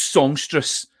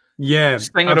songstress, singer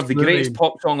absolutely. of the greatest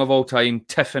pop song of all time,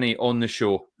 Tiffany, on the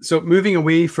show. So moving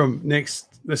away from this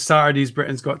Saturday's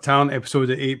Britain's Got Talent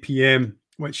episode at 8 p.m,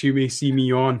 which you may see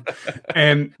me on,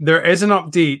 there is an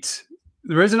update.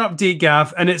 There is an update,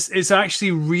 Gav, and it's actually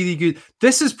really good.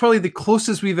 This is probably the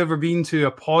closest we've ever been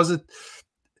to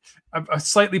a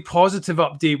slightly positive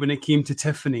update when it came to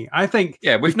Tiffany. I think.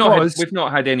 Yeah, we've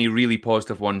not had any really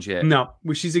positive ones yet. No,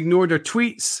 she's ignored her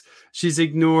tweets. She's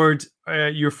ignored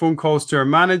your phone calls to her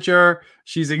manager.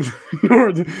 She's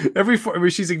ignored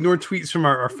she's ignored tweets from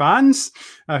our fans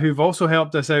who've also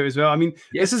helped us out as well. I mean,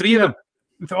 yes, this is three of them.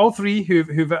 All three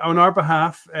who've on our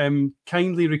behalf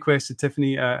kindly requested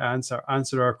Tiffany answer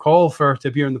our call for her to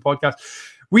appear on the podcast.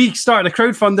 We started a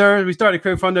crowdfunder.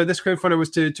 This crowdfunder was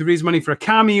to raise money for a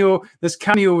cameo. This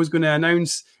cameo was going to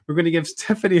announce, we're going to give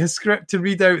Tiffany a script to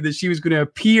read out that she was going to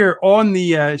appear on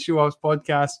the Show Offs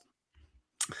podcast.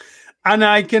 And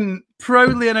I can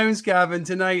proudly announce, Gavin,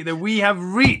 tonight that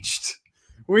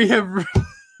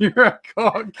you're a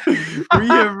cock. We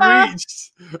have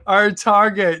reached our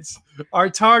target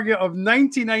of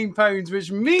 £99,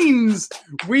 which means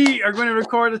we are going to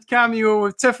record a cameo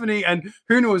with Tiffany, and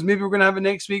who knows, maybe we're going to have it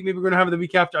next week, maybe we're going to have it the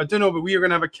week after, I don't know, but we are going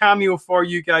to have a cameo for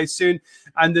you guys soon,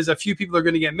 and there's a few people are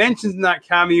going to get mentioned in that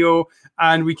cameo,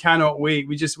 and we cannot wait.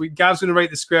 Gav's going to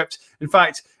write the script. In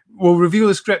fact, we'll reveal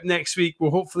the script next week. We'll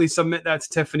hopefully submit that to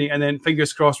Tiffany, and then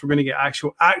fingers crossed, we're going to get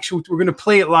actual. We're going to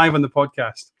play it live on the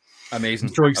podcast. Amazing.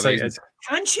 I'm so excited. Amazing.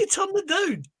 Can she turn it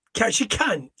down? She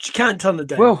can't turn it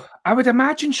down. Well, I would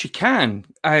imagine she can.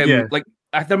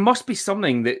 There must be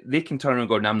something that they can turn around and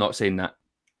go, no, I'm not saying that.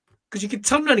 Because you could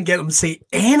turn around and get them to say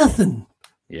anything.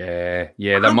 Yeah.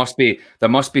 There must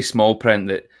be small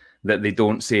print that they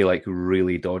don't say like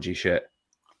really dodgy shit.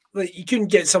 Like, you couldn't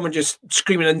get someone just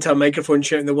screaming into a microphone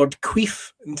shouting the word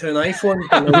queef into an iPhone.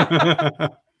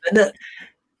 Isn't it?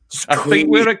 I think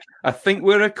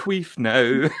we're a queef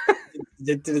now.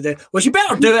 Well, she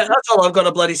better do it. That's all I've got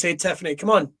to bloody say, Tiffany. Come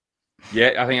on.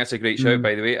 Yeah, I think that's a great shout,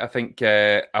 by the way. I think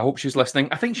I hope she's listening.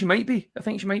 I think she might be.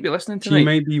 Listening tonight. She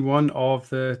might be one of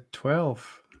the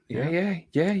 12. Yeah,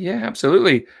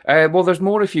 absolutely. Well, there's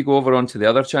more if you go over onto the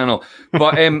other channel.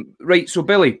 But right, so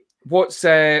Billy,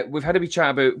 we've had a wee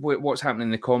chat about what's happening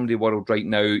in the comedy world right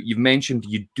now. You've mentioned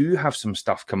you do have some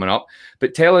stuff coming up,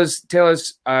 but tell us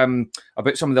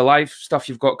about some of the live stuff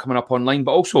you've got coming up online,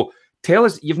 but also tell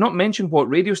us, you've not mentioned what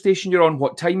radio station you're on,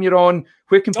 what time you're on,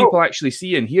 where can people actually see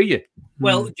you and hear you?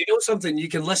 Well, do you know something? You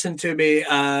can listen to me. You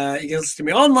can listen to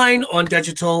me online, on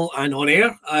digital, and on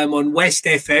air. I'm on West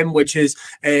FM, which is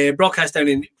broadcast down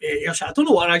in Ayrshire. I don't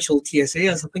know what our actual TSA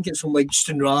is. I think it's from like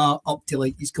Stranraer up to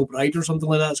like East Kilbride or something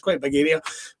like that. It's quite a big area.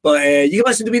 But you can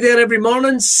listen to me there every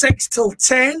morning, 6 till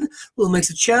 10. Little mix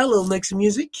of chat, little mix of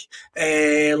music,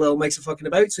 little mix of fucking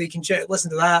about. So you can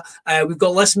listen to that. We've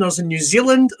got listeners in New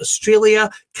Zealand,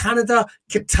 Australia, Canada,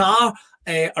 Qatar,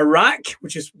 Iraq,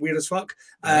 which is weird as fuck.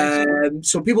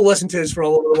 So people listen to us from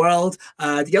all over the world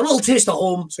to get a little taste of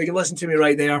home, so you can listen to me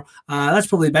right there. That's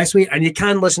probably the best way, and you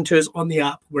can listen to us on the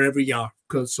app wherever you are,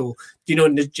 because you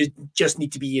don't just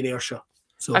need to be in Ayrshire.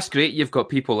 So that's great. You've got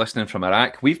people listening from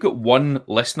Iraq. We've got one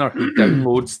listener who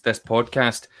downloads this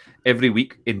podcast every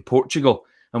week in Portugal,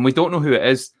 and we don't know who it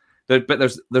is. But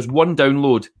there's one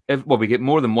download. Well, we get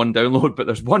more than one download, but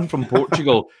there's one from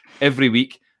Portugal every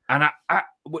week. And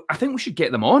I think we should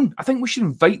get them on. I think we should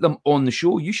invite them on the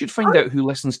show. You should find out who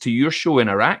listens to your show in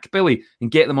Iraq, Billy,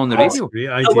 and get them on the radio.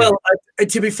 Well,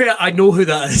 to be fair, I know who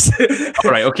that is.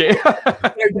 All right, okay.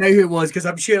 I know who it was because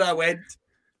I'm sure I went,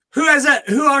 who is it?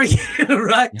 Who are you in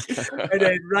Iraq? And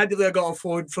then randomly I got a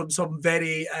phone from some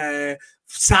very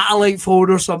satellite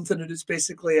phone or something, and it's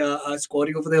basically a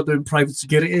squaddy over there doing private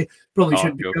security. Probably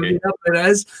shouldn't be doing that, but it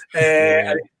is.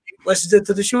 And he listens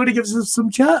to the show and he gives us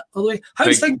some chat.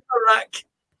 How's things in Iraq?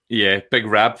 Yeah, big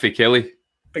rab for Kelly.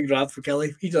 Big rab for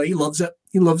Kelly. He loves it.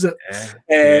 He loves it.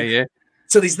 Yeah.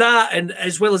 So there's that, and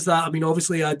as well as that, I mean,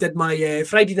 obviously, I did my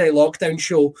Friday Night Lockdown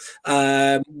show,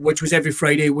 which was every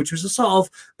Friday, which was a sort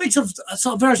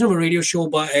of version of a radio show,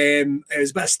 but it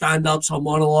was a bit of stand-up, so a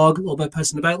monologue, a little bit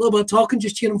pissing about, a little bit of talking,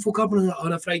 just cheering folk up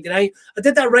on a Friday night. I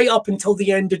did that right up until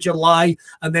the end of July,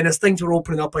 and then as things were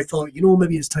opening up, I thought,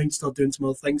 maybe it's time to start doing some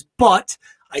other things. But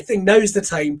I think now's the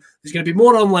time. There's going to be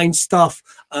more online stuff.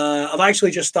 I've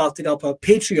actually just started up a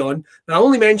Patreon. Now, I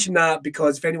only mention that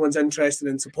because if anyone's interested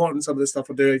in supporting some of the stuff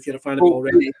we're doing, if you're a fan of it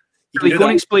already, go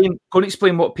and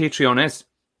explain what Patreon is.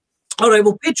 All right.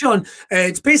 Well, Patreon,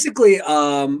 it's basically,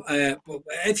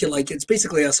 if you like, it's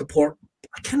basically a support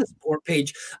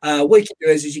page. What you can do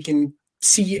is you can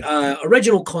see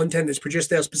original content that's produced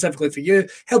there specifically for you,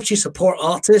 helps you support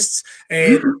artists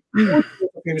and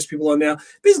famous people on there.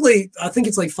 Basically, I think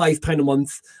it's like £5 a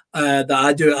month that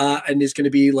I do it at, and there's going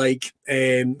to be like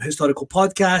historical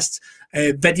podcasts,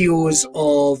 videos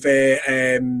of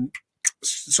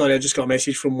sorry, I just got a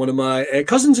message from one of my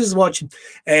cousins who's watching.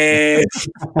 That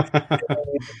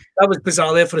was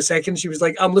bizarre there for a second. She was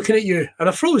like, I'm looking at you, and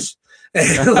I froze. So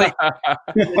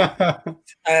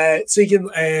you can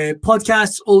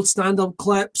podcasts, old stand-up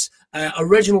clips,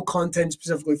 original content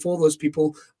specifically for those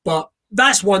people. But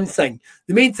that's one thing.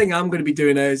 The main thing I'm going to be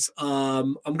doing is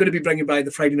I'm going to be bringing back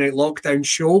the Friday Night Lockdown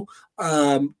show.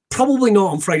 Probably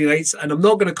not on Friday nights, and I'm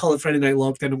not going to call it Friday Night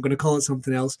Lockdown. I'm going to call it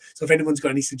something else. So if anyone's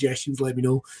got any suggestions, let me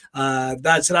know.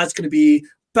 That's going to be a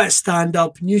bit of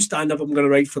stand-up, new stand-up. I'm going to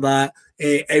write for that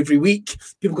every week.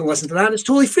 People can listen to that, and it's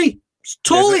totally free. It's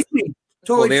totally free.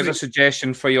 Totally there's free. A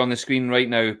suggestion for you on the screen right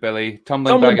now, Billy.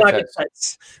 Tumbling Bag of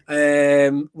Tits.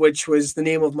 Which was the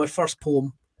name of my first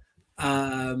poem.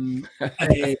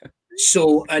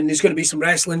 So, and there's going to be some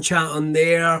wrestling chat on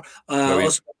there.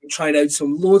 Also trying out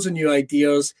some loads of new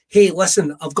ideas. Hey,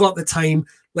 listen, I've got the time.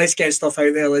 Let's get stuff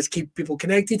out there. Let's keep people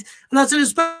connected. And that's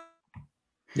it.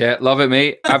 Yeah, love it,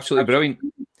 mate. Absolutely brilliant.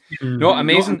 No,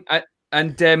 amazing.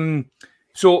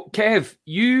 So, Kev,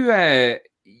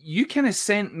 you kind of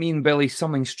sent me and Billy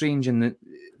something strange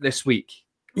this week.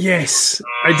 Yes,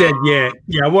 I did. Yeah.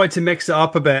 I wanted to mix it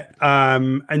up a bit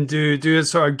and do a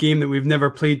sort of game that we've never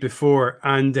played before.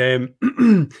 And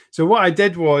so what I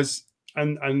did was,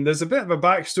 and there's a bit of a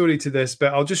backstory to this,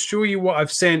 but I'll just show you what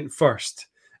I've sent first,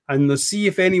 and let's see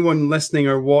if anyone listening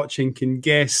or watching can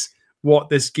guess what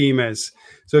this game is.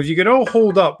 So if you could all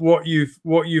hold up what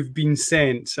you've been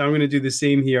sent. So I'm going to do the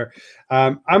same here.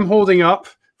 I'm holding up,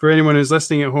 for anyone who's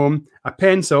listening at home, a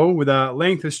pencil with a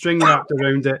length of string wrapped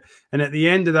around it. And at the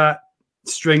end of that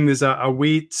string, there's a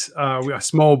weight, a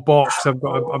small box. I've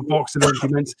got a box of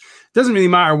implements. It doesn't really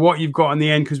matter what you've got on the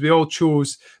end because we all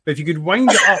chose. But if you could wind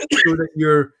it up so that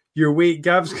your weight,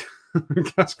 Gav's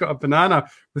got a banana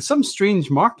with some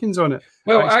strange markings on it.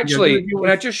 Well, actually,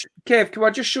 Kev, can I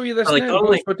just show you this now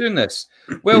whilst we're doing this?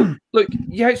 Well, look,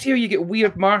 see how you get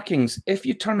weird markings. If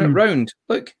you turn it round,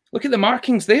 look at the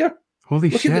markings there. Holy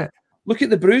shit. Look at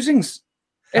the bruisings.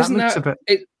 Isn't that a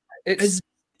bit... Is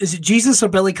it Jesus or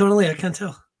Billy Connolly? I can't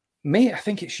tell. Mate, I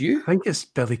think it's you. I think it's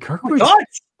Billy Kirkwood. Oh God!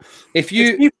 If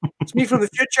you... It's me from the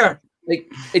future. Do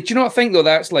you not think, though,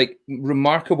 that's like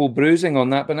remarkable bruising on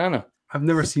that banana? I've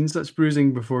never seen such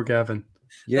bruising before, Gavin.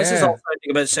 Yeah. This is all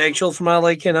sounding a bit sexual for my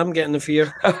liking. I'm getting the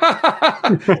fear.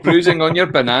 Bruising on your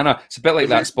banana. It's a bit like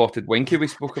that spotted winky we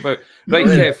spoke about. Right,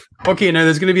 Kev. Okay, now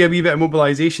there's going to be a wee bit of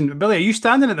mobilisation. Billy, are you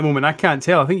standing at the moment? I can't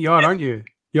tell. I think you are, aren't you?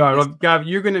 You are. Well, Gav,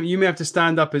 you may have to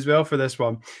stand up as well for this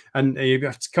one, and you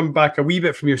have to come back a wee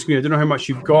bit from your screen. I don't know how much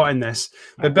you've got in this,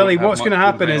 but Billy, what's going to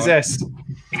happen is this: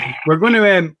 we're going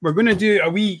to do a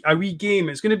wee game.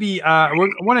 It's going to be I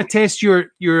want to test your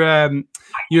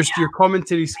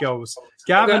commentary skills.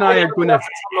 Gav and I are going to.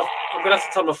 I'm going to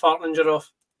have to turn my fart ninja off.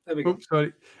 There we go.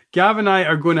 Sorry, Gav and I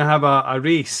are going to have a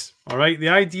race. All right. The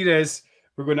idea is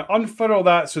we're going to unfurl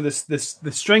that so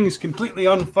the string is completely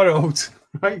unfurled.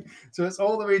 Right, so it's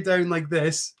all the way down like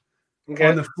this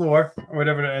on the floor or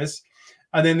whatever it is,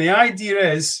 and then the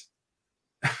idea is,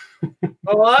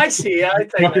 oh, I see. I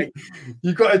think right,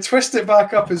 you've got to twist it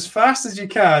back up as fast as you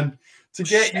can to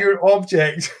get your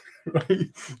object. Right,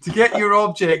 to get your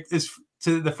object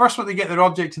the first one to get their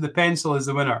object to the pencil is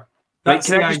the winner. Right,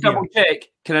 can I just double check?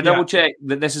 Can I double check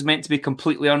that this is meant to be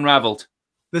completely unraveled?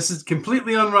 This is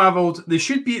completely unraveled. They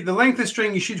should be the length of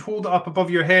string. You should hold it up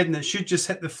above your head, and it should just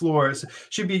hit the floor. It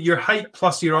should be your height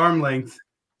plus your arm length.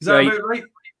 Is that about right?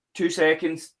 2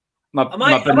 seconds. Am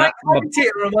I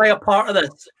commentator or am I a part of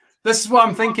this? This is what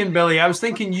I'm thinking, Billy. I was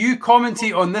thinking you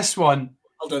commentate on this one.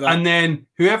 I'll do that. And then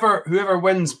whoever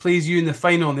wins plays you in the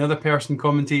final, and the other person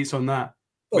commentates on that.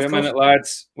 Wait a minute,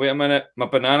 lads. Wait a minute. My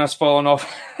banana's falling off.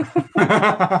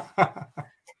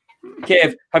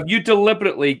 Kev, have you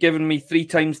deliberately given me 3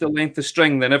 times the length of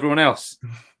string than everyone else?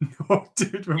 No,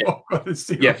 dude, we've all got the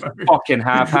same amount. Fucking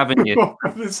have, haven't you? We've all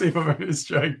got the same amount of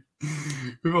string.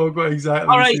 We've all got exactly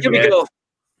all right, here we go.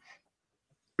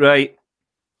 Right.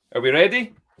 Are we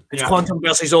ready? It's Quantum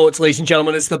versus Oates, ladies and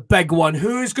gentlemen. It's the big one.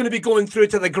 Who's going to be going through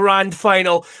to the grand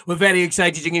final? We're very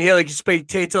excited. You can hear like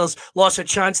spectators. Lots of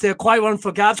chance there. Quiet one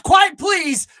for Gavs. Quiet,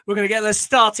 please. We're going to get this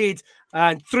started.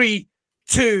 And 3,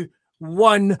 2,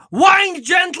 1. Wind,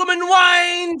 gentlemen,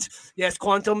 wind. Yes,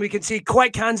 Quantum. We can see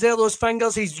quick hands there. Those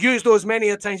fingers. He's used those many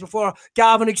a times before.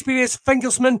 Gav, an experienced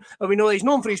fingersman. And we know he's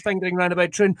known for his fingering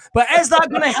roundabout tune. But is that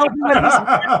going to help him with his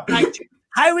action?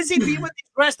 How is he been with his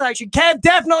wrist action? Kev,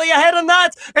 definitely ahead on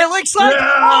that. It looks like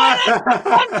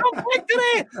Quantum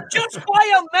victory just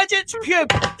by a midget's pube.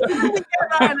 Can we get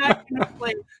that in action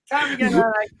replay? Can we get that in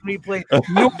action replay?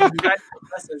 No,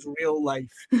 this is real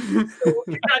life. So,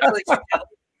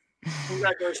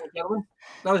 congratulations, gentlemen.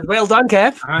 That was well done,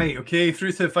 Kev. All right, okay,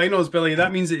 through to the finals, Billy.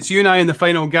 That means it's you and I in the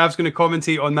final. Gav's going to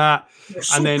commentate on that.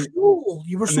 Cool.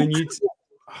 You were so cool.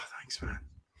 Oh, thanks, man.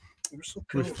 You were so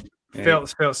cool. Felt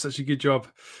such a good job.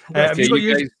 Have you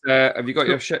got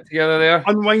your shit together there?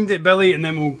 Unwind it, Billy, and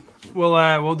then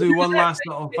we'll do one last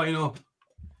little final.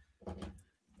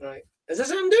 Right, is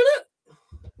this how I'm doing it?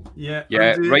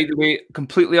 Yeah, right away,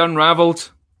 completely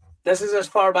unraveled. This is as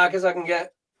far back as I can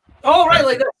get. Oh, right,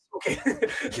 like that. Okay,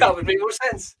 that would make more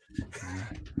sense.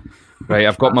 Right,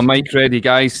 I've got my mic ready,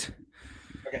 guys.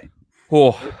 Okay.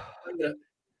 Oh.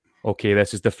 Okay,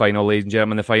 this is the final, ladies and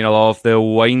gentlemen, the final of the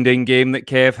winding game that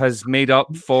Kev has made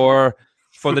up for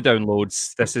the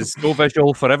downloads. This is so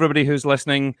visual for everybody who's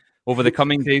listening over the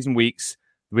coming days and weeks.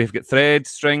 We've got thread,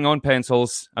 string on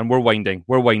pencils, and we're winding,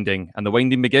 and the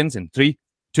winding begins in 3,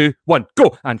 2, 1,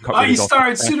 go! And cut you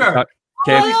started sooner.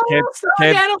 Kev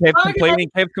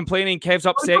complaining. Kev's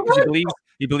upset because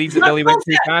he believes that Billy went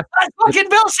too fast. That's fucking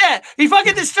bullshit. He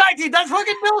fucking distracted. That's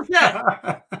fucking bullshit.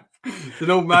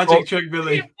 The old magic trick,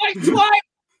 Billy.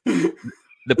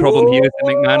 The problem here is that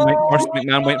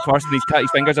McMahon went first, and his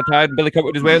fingers are tired, and Billy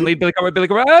Cutwood is well in lead. Billy Cutwood.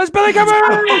 It's Billy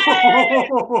Cutwood!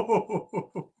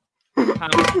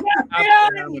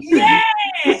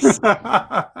 Yes!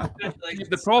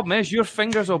 The problem is your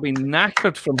fingers will be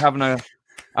knackered from having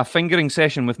a fingering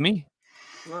session with me.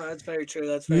 Well, that's very true.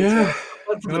 That's very true.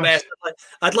 For the best.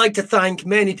 I'd like to thank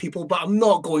many people, but I'm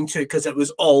not going to because it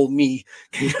was all me.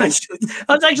 That's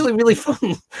actually really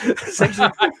fun.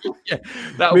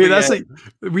 Like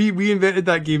we invented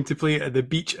that game to play at the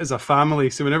beach as a family.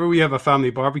 So whenever we have a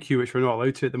family barbecue, which we're not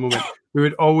allowed to at the moment, we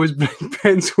would always bring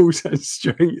pencils and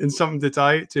string and something to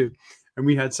tie it to, and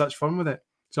we had such fun with it.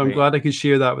 So I'm glad I could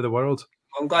share that with the world.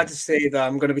 I'm glad to say that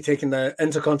I'm going to be taking the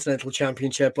Intercontinental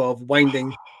Championship of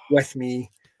winding with me.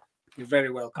 You're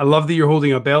very welcome. I love that you're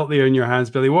holding a belt there in your hands,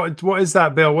 Billy. What is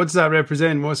that belt? What does that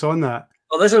represent? What's on that?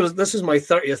 Well, this is my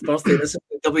 30th birthday. This is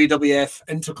the WWF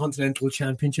Intercontinental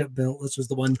Championship belt. This was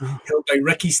the one held by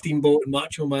Ricky Steamboat and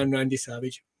Macho Man Randy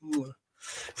Savage. Oh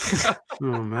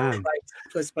man,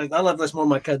 I love this more than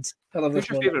my kids. Who's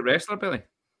your favorite wrestler, Billy?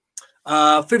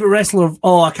 Favorite wrestler?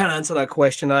 Oh, I can't answer that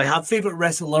question. I have favorite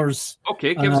wrestlers.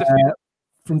 Okay, give us a favorite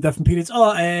from different periods.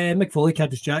 Mick Foley,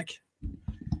 Cactus Jack.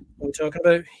 What are we talking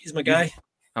about? He's my guy.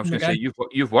 I was going to say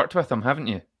you've worked with him, haven't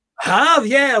you?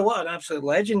 Yeah. What an absolute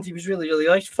legend. He was really, really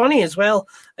nice. Funny as well.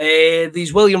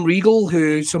 There's William Regal,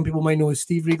 who some people might know as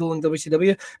Steve Regal in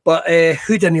WCW, but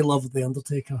who didn't love The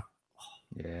Undertaker?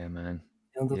 Yeah, man.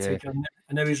 The Undertaker. Yeah.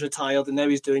 And now he's retired, and now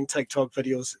he's doing TikTok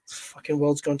videos. The fucking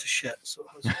world's gone to shit. So.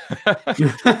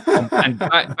 And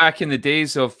back in the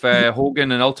days of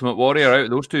Hogan and Ultimate Warrior, out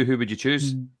of those two, who would you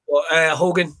choose? Well,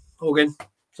 Hogan.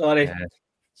 Sorry. Yeah.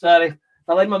 Sorry.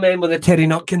 I like my man with a Terry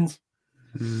Nutkins.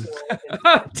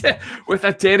 With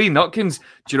a Terry Nutkins.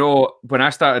 Do you know, when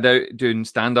I started out doing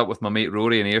stand-up with my mate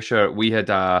Rory in Ayrshire, we had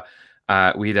a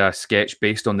sketch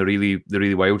based on the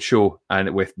really Wild show,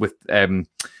 and with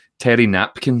Terry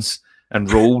napkins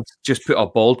and rolled, just put a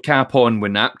bald cap on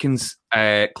with napkins,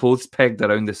 clothes pegged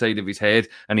around the side of his head,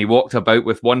 and he walked about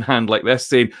with one hand like this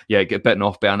saying, "Yeah, get bitten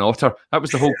off by an otter." That was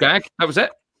the whole gag. That was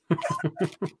it.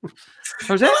 That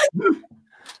was it.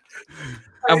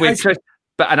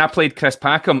 And I played Chris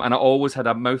Packham, and I always had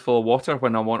a mouthful of water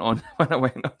when I went on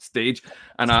stage,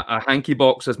 and a hanky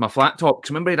box as my flat top. Because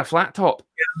remember, he had a flat top.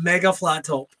 Mega flat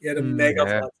top.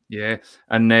 Yeah.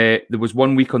 And there was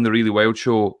one week on the Really Wild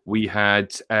show, we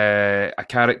had a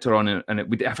character on it, and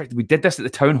we did this at the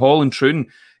town hall in Troon.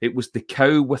 It was the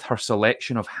cow with her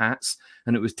selection of hats,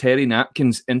 and it was Terry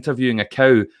Napkins interviewing a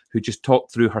cow who just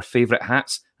talked through her favourite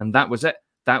hats, and that was it.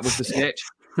 That was the sketch.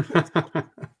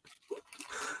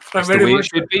 That's the way it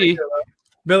should be.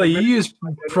 Billy, you use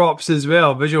props as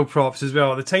well, visual props as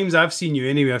well. The times I've seen you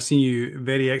anyway, I've seen you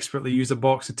very expertly use a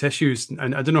box of tissues,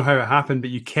 and I don't know how it happened,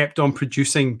 but you kept on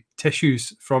producing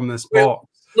tissues from this box.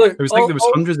 Look, it was like there was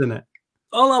hundreds in it.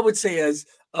 All I would say is,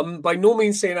 by no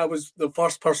means saying I was the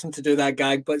first person to do that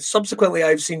gag, but subsequently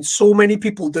I've seen so many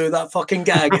people do that fucking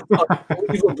gag. It's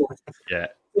unbelievable. Yeah.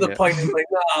 To the point of like,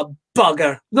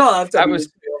 bugger. No, I've done it.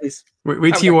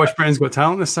 Wait till you watch Britain's Got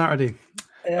Talent this Saturday.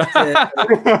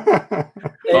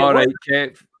 All right,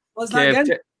 Kev. What's that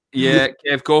again?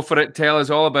 Kev, go for it. Tell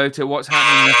us all about it. What's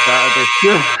happening this Saturday?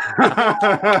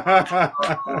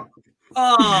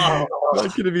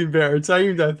 That could have been better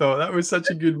timed, I thought. That was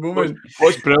such a good moment.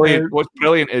 What's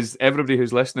brilliant is everybody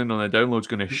who's listening on the download's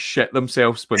going to shit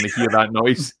themselves when they hear that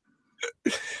noise.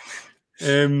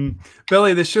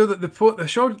 Billy, the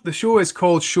show is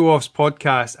called Show Off's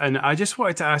Podcast, and I just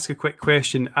wanted to ask a quick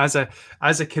question. As a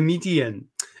comedian,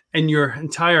 in your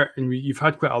entire, and you've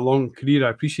had quite a long career,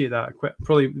 I appreciate that.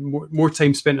 Probably more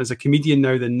time spent as a comedian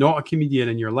now than not a comedian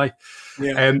in your life.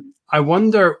 Yeah. I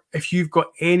wonder if you've got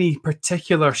any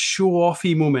particular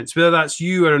show-offy moments, whether that's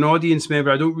you or an audience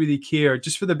member. I don't really care.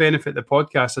 Just for the benefit of the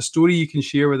podcast, a story you can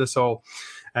share with us all.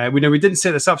 We didn't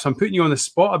set this up, so I'm putting you on the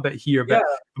spot a bit here. But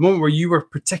the moment where you were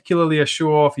particularly a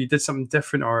show-off, you did something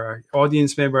different, or an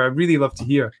audience member, I'd really love to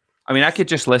hear. I mean, I could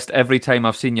just list every time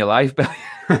I've seen you live, Billy.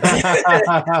 Do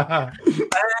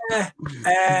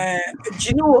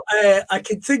you know, I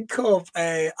can think of,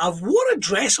 I've worn a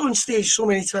dress on stage so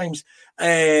many times.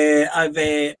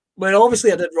 Well,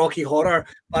 obviously I did Rocky Horror,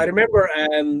 but I remember,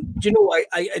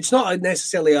 it's not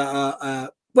necessarily I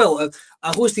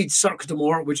hosted Cirque du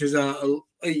Mort, which is I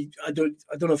don't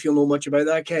know if you'll know much about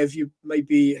that, Kev. You might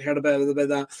be heard about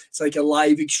that. It's like a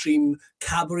live extreme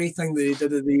cabaret thing that they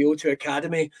did at the O2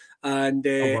 Academy, and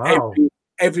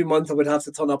every month I would have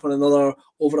to turn up in another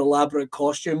over elaborate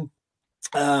costume.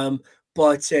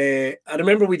 But I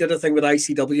remember we did a thing with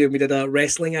ICW, and we did a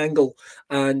wrestling angle,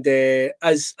 and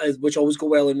as which always go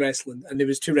well in wrestling. And there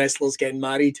was two wrestlers getting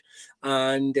married,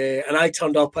 and I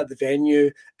turned up at the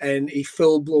venue in a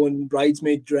full blown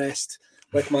bridesmaid dressed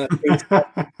with my face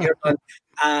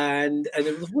and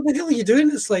it was, what the hell are you doing?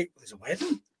 It's like, there's a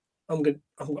wedding. I'm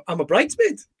a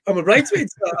bridesmaid. So I'm going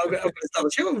to start a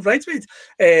show. I'm a bridesmaid.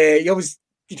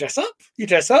 You dress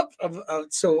up. But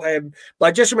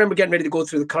I just remember getting ready to go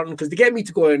through the curtain because they get me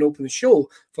to go and open the show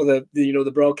for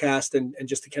the broadcast and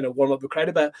just to kind of warm up the crowd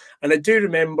a bit. And I do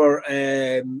remember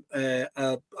a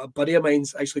buddy of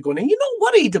mine's actually going, "Are you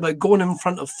not worried about going in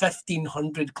front of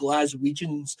 1,500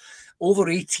 Glaswegians, over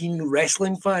 18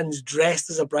 wrestling fans dressed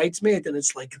as a bridesmaid?" And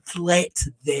it's like, let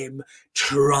them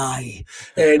try.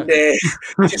 And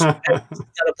just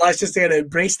just to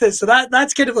embrace it. So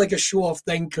that's kind of like a show off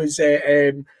thing because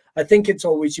I think it's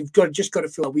always you've got to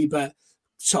feel a wee bit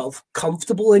sort of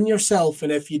comfortable in yourself,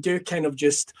 and if you do kind of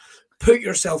just put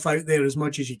yourself out there as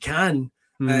much as you can,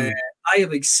 I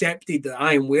have accepted that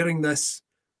I am wearing this.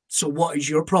 So what is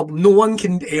your problem? No one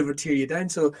can ever tear you down.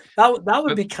 So that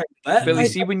would be kind of it. Billy,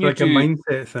 see when you like do a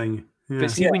mindset thing. Yeah.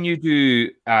 But see when you do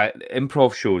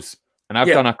improv shows, and I've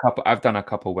done a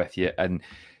couple with you, and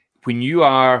when you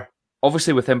are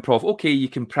obviously with improv, okay, you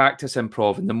can practice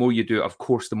improv, and the more you do it, of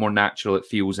course, the more natural it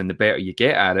feels, and the better you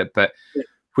get at it. But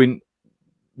when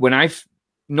I've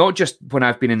not just when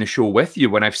I've been in the show with you,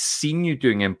 when I've seen you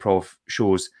doing improv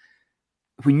shows,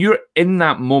 when you're in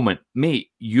that moment,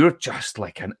 mate, you're just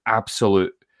like an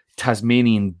absolute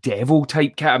Tasmanian devil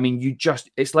type cat. I mean,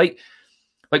 it's like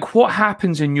what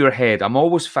happens in your head? I'm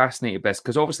always fascinated by this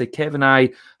because obviously Kev and I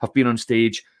have been on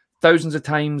stage thousands of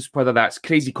times, whether that's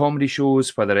crazy comedy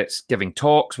shows, whether it's giving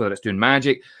talks, whether it's doing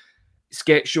magic,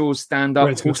 sketch shows, stand-up,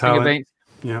 hosting events.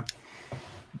 Yeah.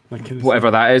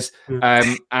 Whatever that is.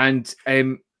 Yeah.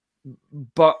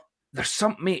 But there's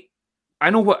something, mate, I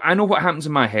know what happens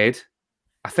in my head.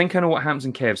 I think I know what happens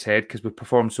in Kev's head because we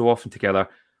perform so often together.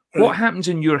 What happens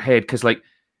in your head? Because like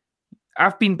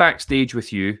I've been backstage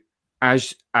with you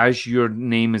as your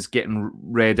name is getting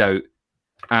read out,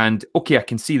 and okay, I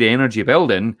can see the energy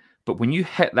building, but when you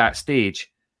hit that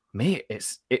stage, mate,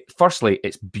 firstly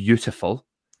it's beautiful,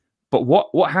 but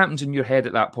what happens in your head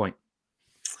at that point?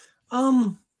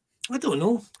 I don't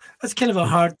know. That's kind of a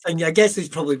hard thing. I guess there's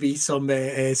probably be some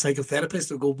psychotherapists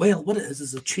that go, well, what it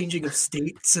is a changing of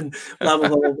states and blah, blah,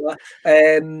 blah, blah, blah.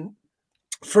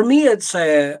 For me, it's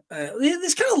there's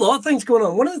kind of a lot of things going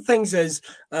on. One of the things is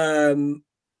I'm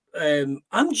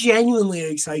genuinely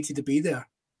excited to be there.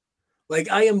 Like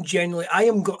I am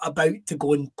about to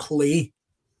go and play.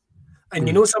 And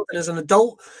you know something, as an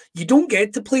adult, you don't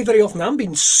get to play very often. I'm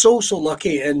being so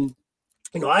lucky, and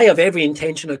I have every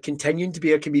intention of continuing to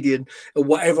be a comedian in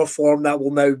whatever form that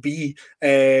will now be.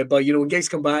 But when gigs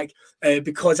come back,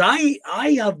 because I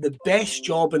have the best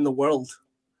job in the world.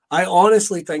 I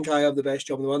honestly think I have the best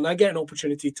job in the world, and I get an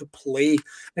opportunity to play.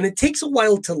 And it takes a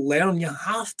while to learn. You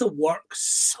have to work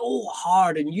so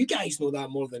hard, and you guys know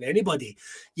that more than anybody.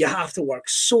 You have to work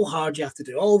so hard. You have to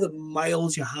do all the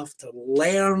miles. You have to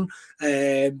learn.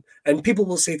 And people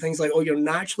will say things like, "Oh, you're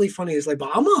naturally funny." It's like,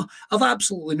 but I've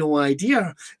absolutely no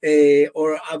idea.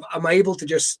 Or am I able to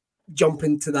just jump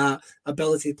into that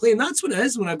ability to play? And that's what it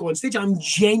is when I go on stage. I'm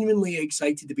genuinely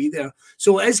excited to be there.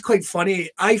 So it is quite funny.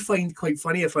 I find quite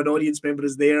funny if an audience member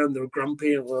is there and they're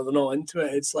grumpy or they're not into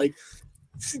it. It's like,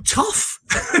 tough.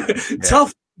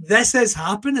 Tough. This is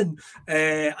happening.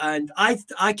 And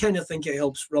I kind of think it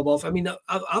helps rub off. I mean,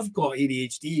 I've got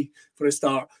ADHD for a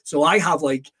start. So I have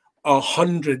like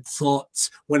 100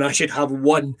 thoughts when I should have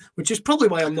one, which is probably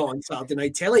why I'm not on Saturday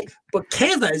Night Telly. But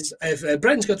Kev is, if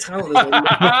Britain's Got Talent is on,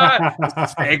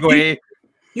 segue.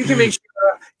 You can make sure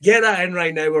get that in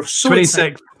right now. We're so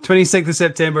 26th of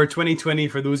September 2020.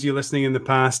 For those of you listening in the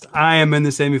past, I am in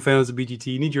the semi-finals of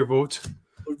BGT. Need your vote.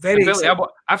 We're very excited.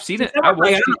 I've seen it. I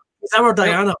watched it. It's our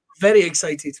Diana. Very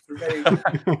excited.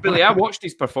 Billy, I watched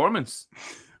his performance.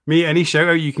 Me, any shout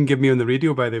out you can give me on the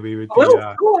radio, by the way, would be,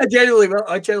 I genuinely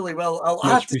will. I'll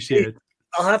have to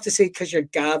say, because you're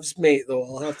Gav's mate, though.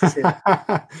 I'll have to say.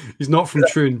 He's not from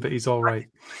Troon, but he's all right.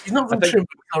 He's not from Troon,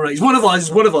 but he's all right. He's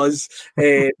one of us.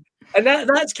 And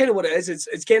that's kind of what it is.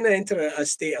 It's getting into a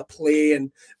state of play,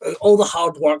 and all the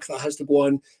hard work that has to go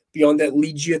on beyond it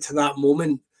leads you to that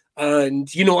moment. And,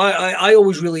 I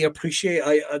always really appreciate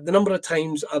the number of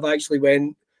times I've actually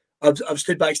I've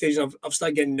stood backstage and I've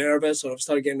started getting nervous, or I've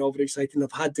started getting overexcited, and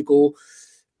I've had to go.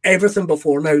 Everything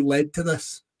before now led to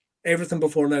this. This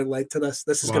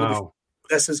is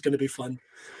going to be fun,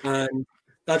 and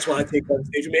that's what I take on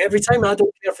stage with me every time. I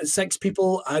don't care if it's 6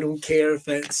 people. I don't care if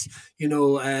it's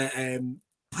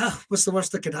what's the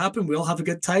worst that could happen? We all have a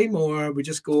good time, or we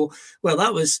just go, well,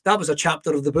 that was a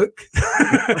chapter of the book.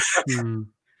 Yeah,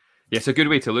 it's a good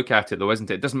way to look at it, though, isn't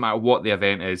it? It doesn't matter what the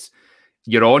event is.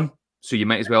 You're on. So you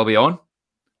might as well be on.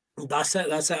 That's it.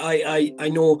 I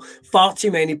know far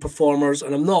too many performers,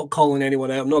 and I'm not calling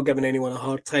anyone out. I'm not giving anyone a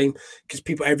hard time, because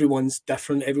everyone's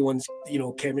different. Everyone's,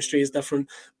 chemistry is different.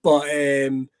 But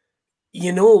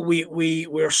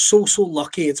we're so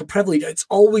lucky. It's a privilege. It's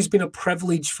always been a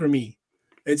privilege for me.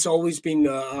 It's always been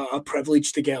a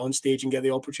privilege to get on stage and get the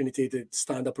opportunity to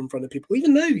stand up in front of people.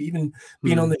 Even now,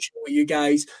 being on the show with you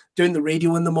guys, doing the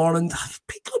radio in the morning,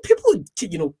 people,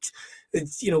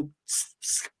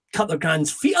 cut their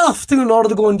grand's feet off in order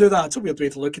to go and do that. It's a weird way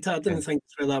to look at it. I didn't think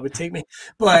that's where that would take me,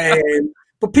 but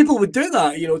people would do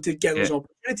that, to get those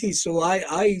opportunities. So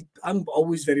I'm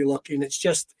always very lucky, and it's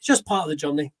just part of the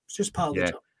journey. It's just part of the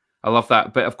journey. I love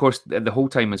that. But of course, the whole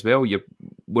time as well,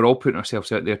 we're all putting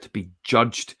ourselves out there to be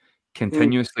judged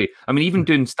continuously. I mean, even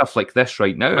doing stuff like this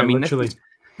right now. I mean, literally.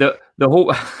 The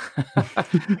whole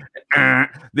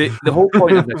the whole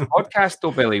point of this podcast,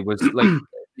 though, Billy, was like,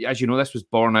 as you know, this was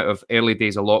born out of early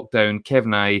days of lockdown. Kev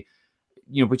and I,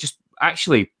 we just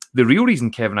actually, the real reason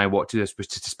Kev and I wanted to do this was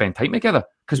just to spend time together,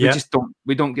 because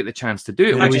we don't get the chance to do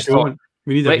it. Yeah, I just thought,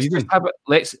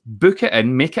 let's book it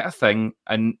in, make it a thing,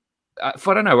 and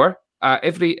for an hour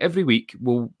every week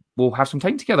we'll have some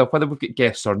time together, whether we've got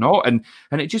guests or not, and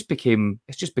it's just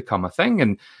become a thing,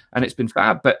 and it's been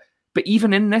fab. But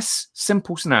even in this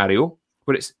simple scenario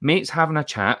where it's mates having a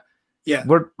chat,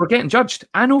 we're getting judged.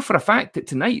 I know for a fact that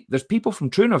tonight there's people from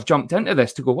Troon have jumped into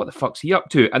this to go, what the fuck's he up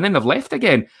to? And then they've left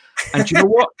again. And do you know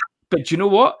what? But do you know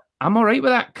what? I'm all right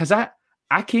with that, because I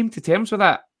came to terms with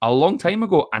that a long time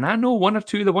ago, and I know one or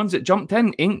two of the ones that jumped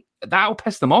in that'll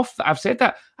piss them off that I've said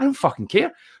that. I don't fucking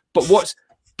care. But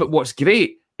what's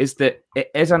great is that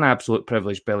it is an absolute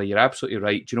privilege, Billy. You're absolutely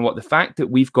right. Do you know what? The fact that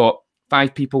we've got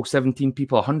 5 people, 17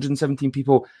 people, 117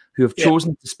 people who have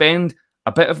chosen to spend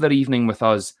a bit of their evening with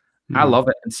us, I love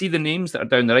it. And see the names that are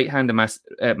down the right hand of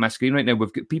my screen right now.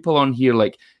 We've got people on here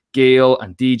like Gail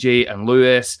and DJ and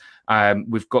Lewis.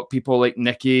 We've got people like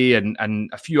Nikki and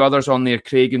a few others on there,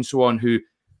 Craig and so on, who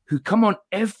come on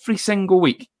every single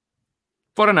week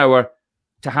for an hour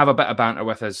to have a bit of banter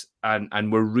with us.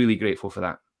 And we're really grateful for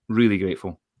that. Really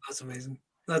grateful. That's amazing.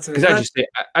 That's because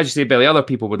as you say, Billy, other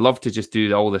people would love to just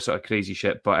do all this sort of crazy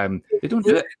shit, but they don't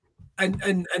do it.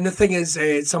 And the thing is,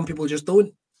 some people just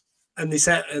don't, and they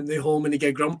sit in their home and they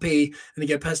get grumpy and they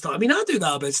get pissed off. I mean, I do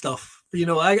that about stuff. You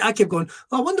know, I keep going,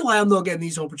 oh, I wonder why I'm not getting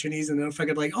these opportunities, and then I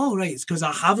figured like, oh right, it's because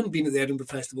I haven't been at the Edinburgh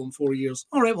Festival in 4 years.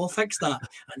 All right, well, fix that.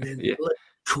 And then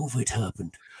COVID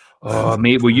happened. Oh,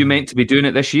 mate, were you meant to be doing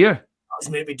it this year? I was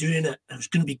meant to be doing it. It was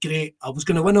going to be great. I was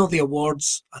going to win all the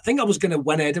awards. I think I was going to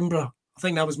win Edinburgh. I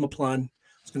think that was my plan.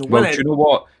 I was going to win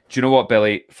Edinburgh. Do you know what,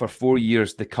 Billy? For 4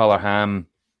 years, the Colour Ham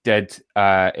did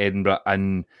Edinburgh,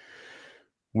 and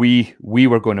we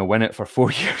were going to win it for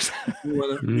 4 years. You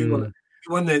won it. You won it.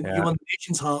 You won the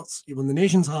nation's hearts. You won the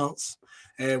nation's hearts,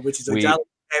 which is a challenge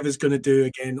Kev is going to do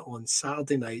again on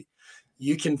Saturday night.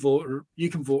 You can vote. You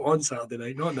can vote on Saturday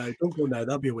night, not now. Don't go now.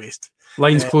 That'd be a waste.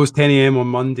 Lines closed 10 a.m. on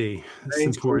Monday. That's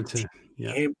important.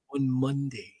 On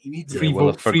Monday. You need to free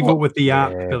vote with the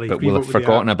app, Billy. But we'll have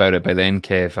forgotten about it by then,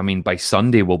 Kev. I mean, by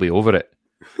Sunday we'll be over it.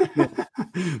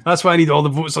 That's why I need all the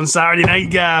votes on Saturday night,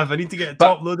 Gav. I need to get it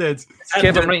top loaded.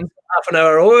 Kev, I'm writing half an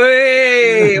hour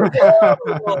away. We're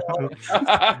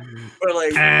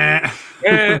like,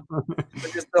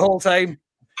 just the whole time.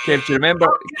 Kev, do you remember?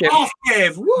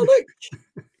 Kev. Whoa, look.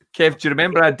 Kev, do you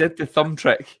remember I did the thumb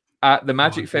trick at the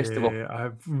Magic Festival?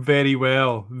 Very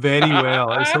well.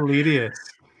 It's hilarious.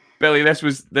 Billy, this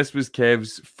was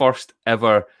Kev's first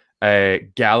ever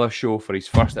gala show for his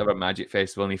first ever Magic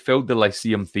Festival, and he filled the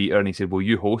Lyceum Theatre, and he said, will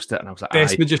you host it? And I was like,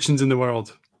 best magicians in the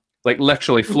world. Like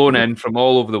literally flown in from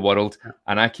all over the world,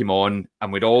 and I came on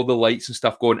and with all the lights and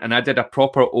stuff going, and I did a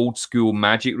proper old school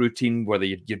magic routine where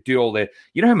you do all the,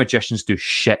 you know how magicians do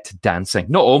shit dancing?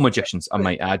 Not all magicians, I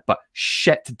might add, but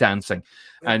shit dancing.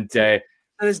 And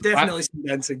there's definitely some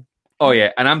dancing. Oh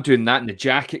yeah, and I'm doing that, and the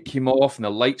jacket came off, and the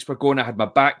lights were going. I had my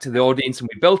back to the audience, and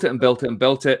we built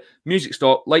it. Music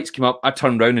stopped, lights came up. I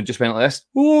turned around and just went like this.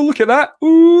 Oh, look at that!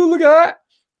 Oh, look at that!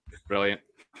 Brilliant.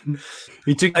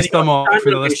 He took his thumb off for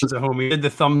the listeners at home. He did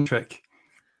the thumb trick.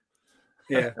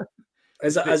 Yeah,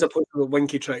 as opposed to the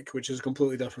winky trick, which is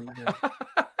completely different. Yeah.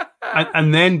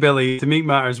 and then Billy, to make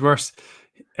matters worse,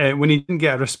 when he didn't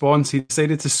get a response, he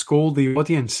decided to scold the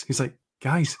audience. He's like,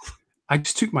 "Guys, I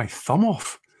just took my thumb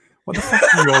off. What the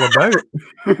fuck are you all about?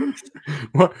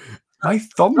 What? My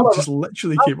thumb just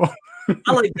literally came off."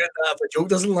 I like that if a joke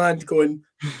doesn't land, going,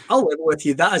 I'll live with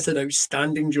you. That is an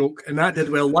outstanding joke, and that did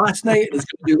well last night, and it's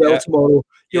going to do well tomorrow.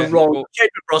 You're wrong. Well, Kev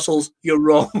Brussels, you're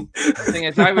wrong. The thing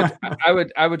is,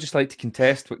 I would just like to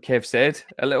contest what Kev said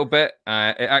a little bit.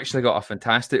 It actually got a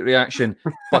fantastic reaction,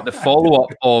 but the follow up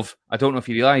of, I don't know if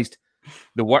you realised,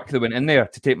 the work that went in there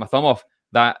to take my thumb off.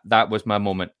 That was my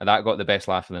moment. That got the best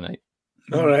laugh of the night.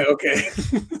 All right, okay.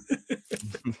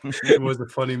 It was a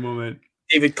funny moment.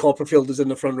 David Copperfield is in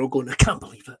the front row going, I can't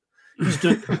believe it. He's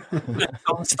doing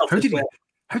stuff. How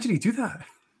did he do that?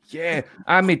 Yeah,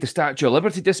 I made the Statue of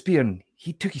Liberty disappear, and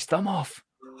he took his thumb off.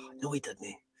 No, he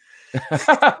didn't.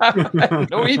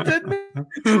 No, he didn't.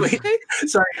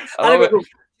 Sorry, I remember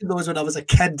watching those when I was a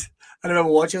kid. I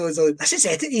remember watching those. Like, this is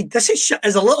edited. This is shit.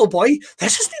 As a little boy,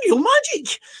 this is the real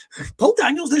magic. Paul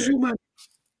Daniels is real magic.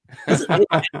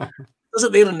 Does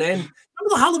it there and then?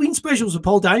 Remember the Halloween specials with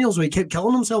Paul Daniels where he kept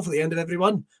killing himself at the end of every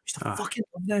one? I used to fucking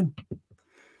love them.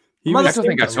 I don't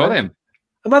think I saw them.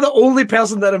 Am I the only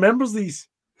person that remembers these?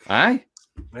 Aye.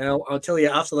 Well, I'll tell you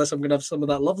after this, I'm going to have some of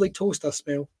that lovely toast I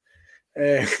smell.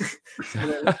 I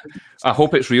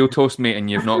hope it's real toast, mate,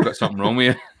 and you've not got something wrong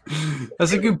with you.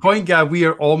 That's a good point, Gab. We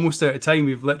are almost out of time.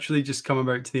 We've literally just come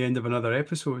about to the end of another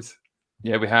episode.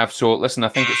 Yeah, we have. So, listen, I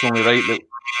think it's only right that...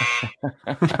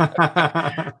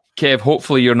 Kev,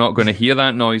 hopefully you're not going to hear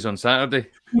that noise on Saturday.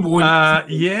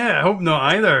 Yeah, I hope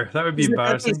not either. That would be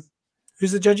embarrassing.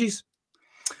 Who's the judges?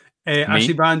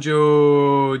 Ashley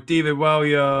Banjo, David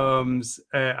Williams,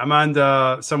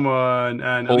 Amanda someone,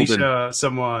 and Holden. Alicia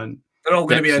someone. They're all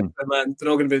going to be in, man. They're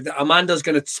all going to be. Amanda's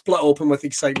going to split open with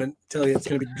excitement. I tell you, it's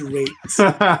going to be great.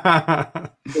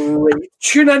 Great.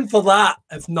 Tune in for that,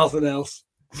 if nothing else.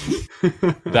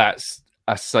 That's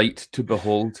a sight to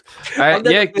behold.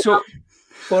 Yeah, so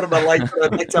for my life,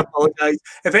 I'd like to apologise.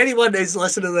 If anyone is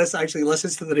listening to this, actually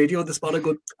listens to the radio this morning,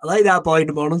 going, I like that boy in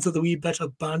the mornings with a wee bit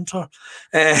of banter,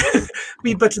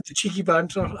 wee bit of the cheeky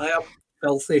banter. I am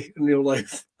filthy in real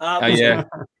life. Yeah.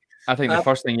 I think the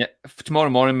first thing, tomorrow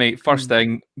morning, mate, first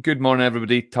thing, good morning,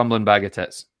 everybody, tumbling bag of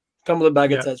tits. Tumbling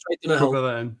bag of tits, right in the hill.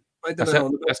 Right down the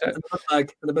hill.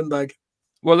 In a bin bag.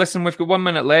 Well, listen, we've got 1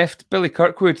 minute left. Billy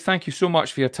Kirkwood, thank you so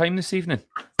much for your time this evening.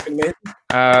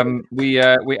 We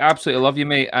absolutely love you,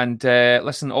 mate. And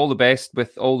listen, all the best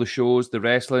with all the shows, the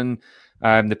wrestling,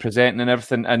 the presenting and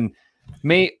everything. And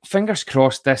Mate, fingers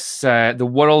crossed this the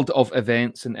world of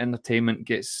events and entertainment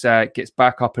gets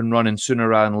back up and running sooner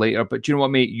rather than later. But do you know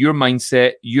what, mate? Your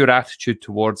mindset, your attitude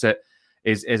towards it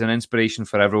is an inspiration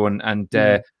for everyone. And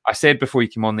I said before you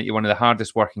came on that you're one of the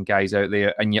hardest working guys out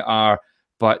there, and you are.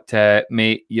 But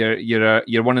mate,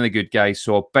 you're one of the good guys.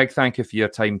 So big thank you for your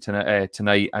time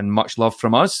tonight, and much love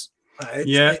from us.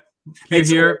 It's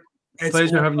here.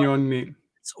 Pleasure having you on, mate.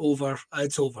 It's over.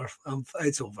 It's over.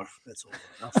 It's over.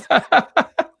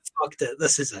 Fucked it.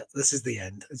 This is it. This is the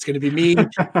end. It's going to be me,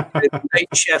 Night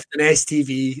Shift and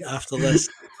STV after this.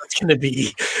 It's going to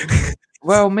be.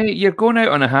 Well, mate, you're going out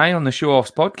on a high on the Show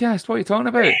Offs podcast. What are you talking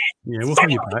about? Yeah, we'll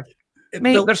have you back.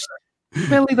 Mate,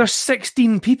 there's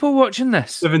 16 people watching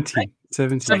this. 17.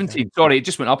 Sorry, it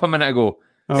just went up a minute ago.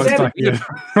 Oh, it's back,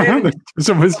 yeah.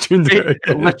 Someone's tuned out.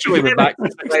 Literally, we're back to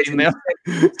 16 there.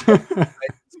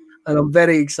 And I'm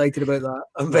very excited about that.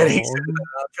 I'm very excited about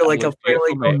that. I feel like I've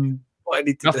finally got what I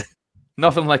need to do.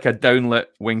 Nothing like a downlit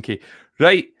winky.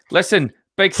 Right, listen,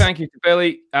 big thank you to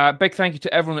Billy. Big thank you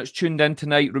to everyone that's tuned in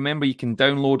tonight. Remember, you can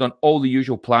download on all the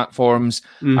usual platforms.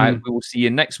 We will see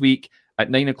you next week at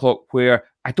 9 o'clock, where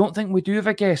I don't think we do have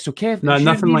a guest. So, Kev, no,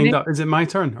 nothing lined up. Is it my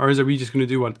turn, or are we just going to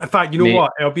do one? In fact, you know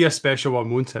what? It'll be a special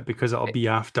one, won't it? Because it'll be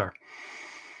after.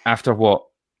 After what?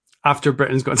 After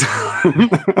Britain's Got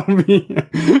Talent.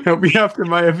 It'll be after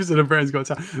my episode of Britain's Got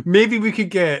Talent. Maybe we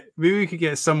could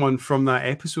get someone from that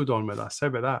episode on with us. How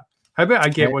about that? How about I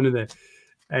get one of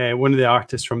the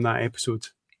artists from that episode?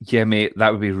 Yeah, mate,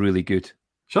 that would be really good.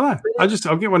 Shall I?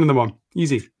 I'll get one of them on.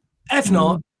 Easy. If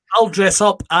not, I'll dress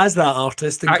up as that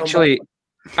artist. And actually,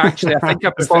 I think I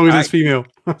prefer, as long as it's female.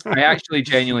 I actually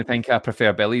genuinely think I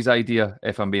prefer Billy's idea,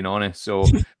 if I'm being honest. So,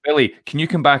 Billy, can you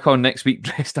come back on next week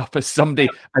dressed up as somebody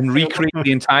and recreate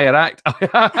the entire act?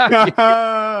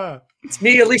 It's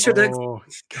me, Alicia Dix. Oh,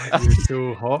 God, you're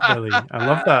so hot, Billy. I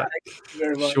love that.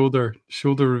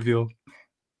 Shoulder reveal.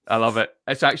 I love it.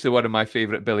 It's actually one of my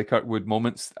favourite Billy Kirkwood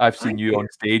moments. I've seen you on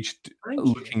stage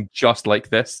looking just like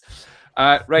this.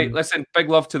 Right, listen, big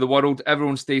love to the world.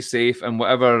 Everyone stay safe, and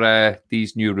whatever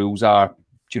these new rules are, do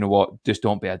you know what? Just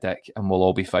don't be a dick, and we'll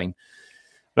all be fine.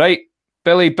 Right,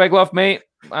 Billy, big love, mate.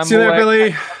 See you there,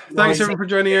 Billy. Thanks, everyone, for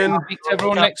joining in. Speak to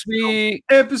everyone next week.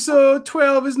 Episode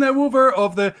 12 is now over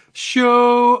of the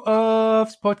Show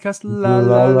Offs podcast. La,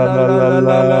 la, la, la, la,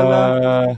 la, la, la.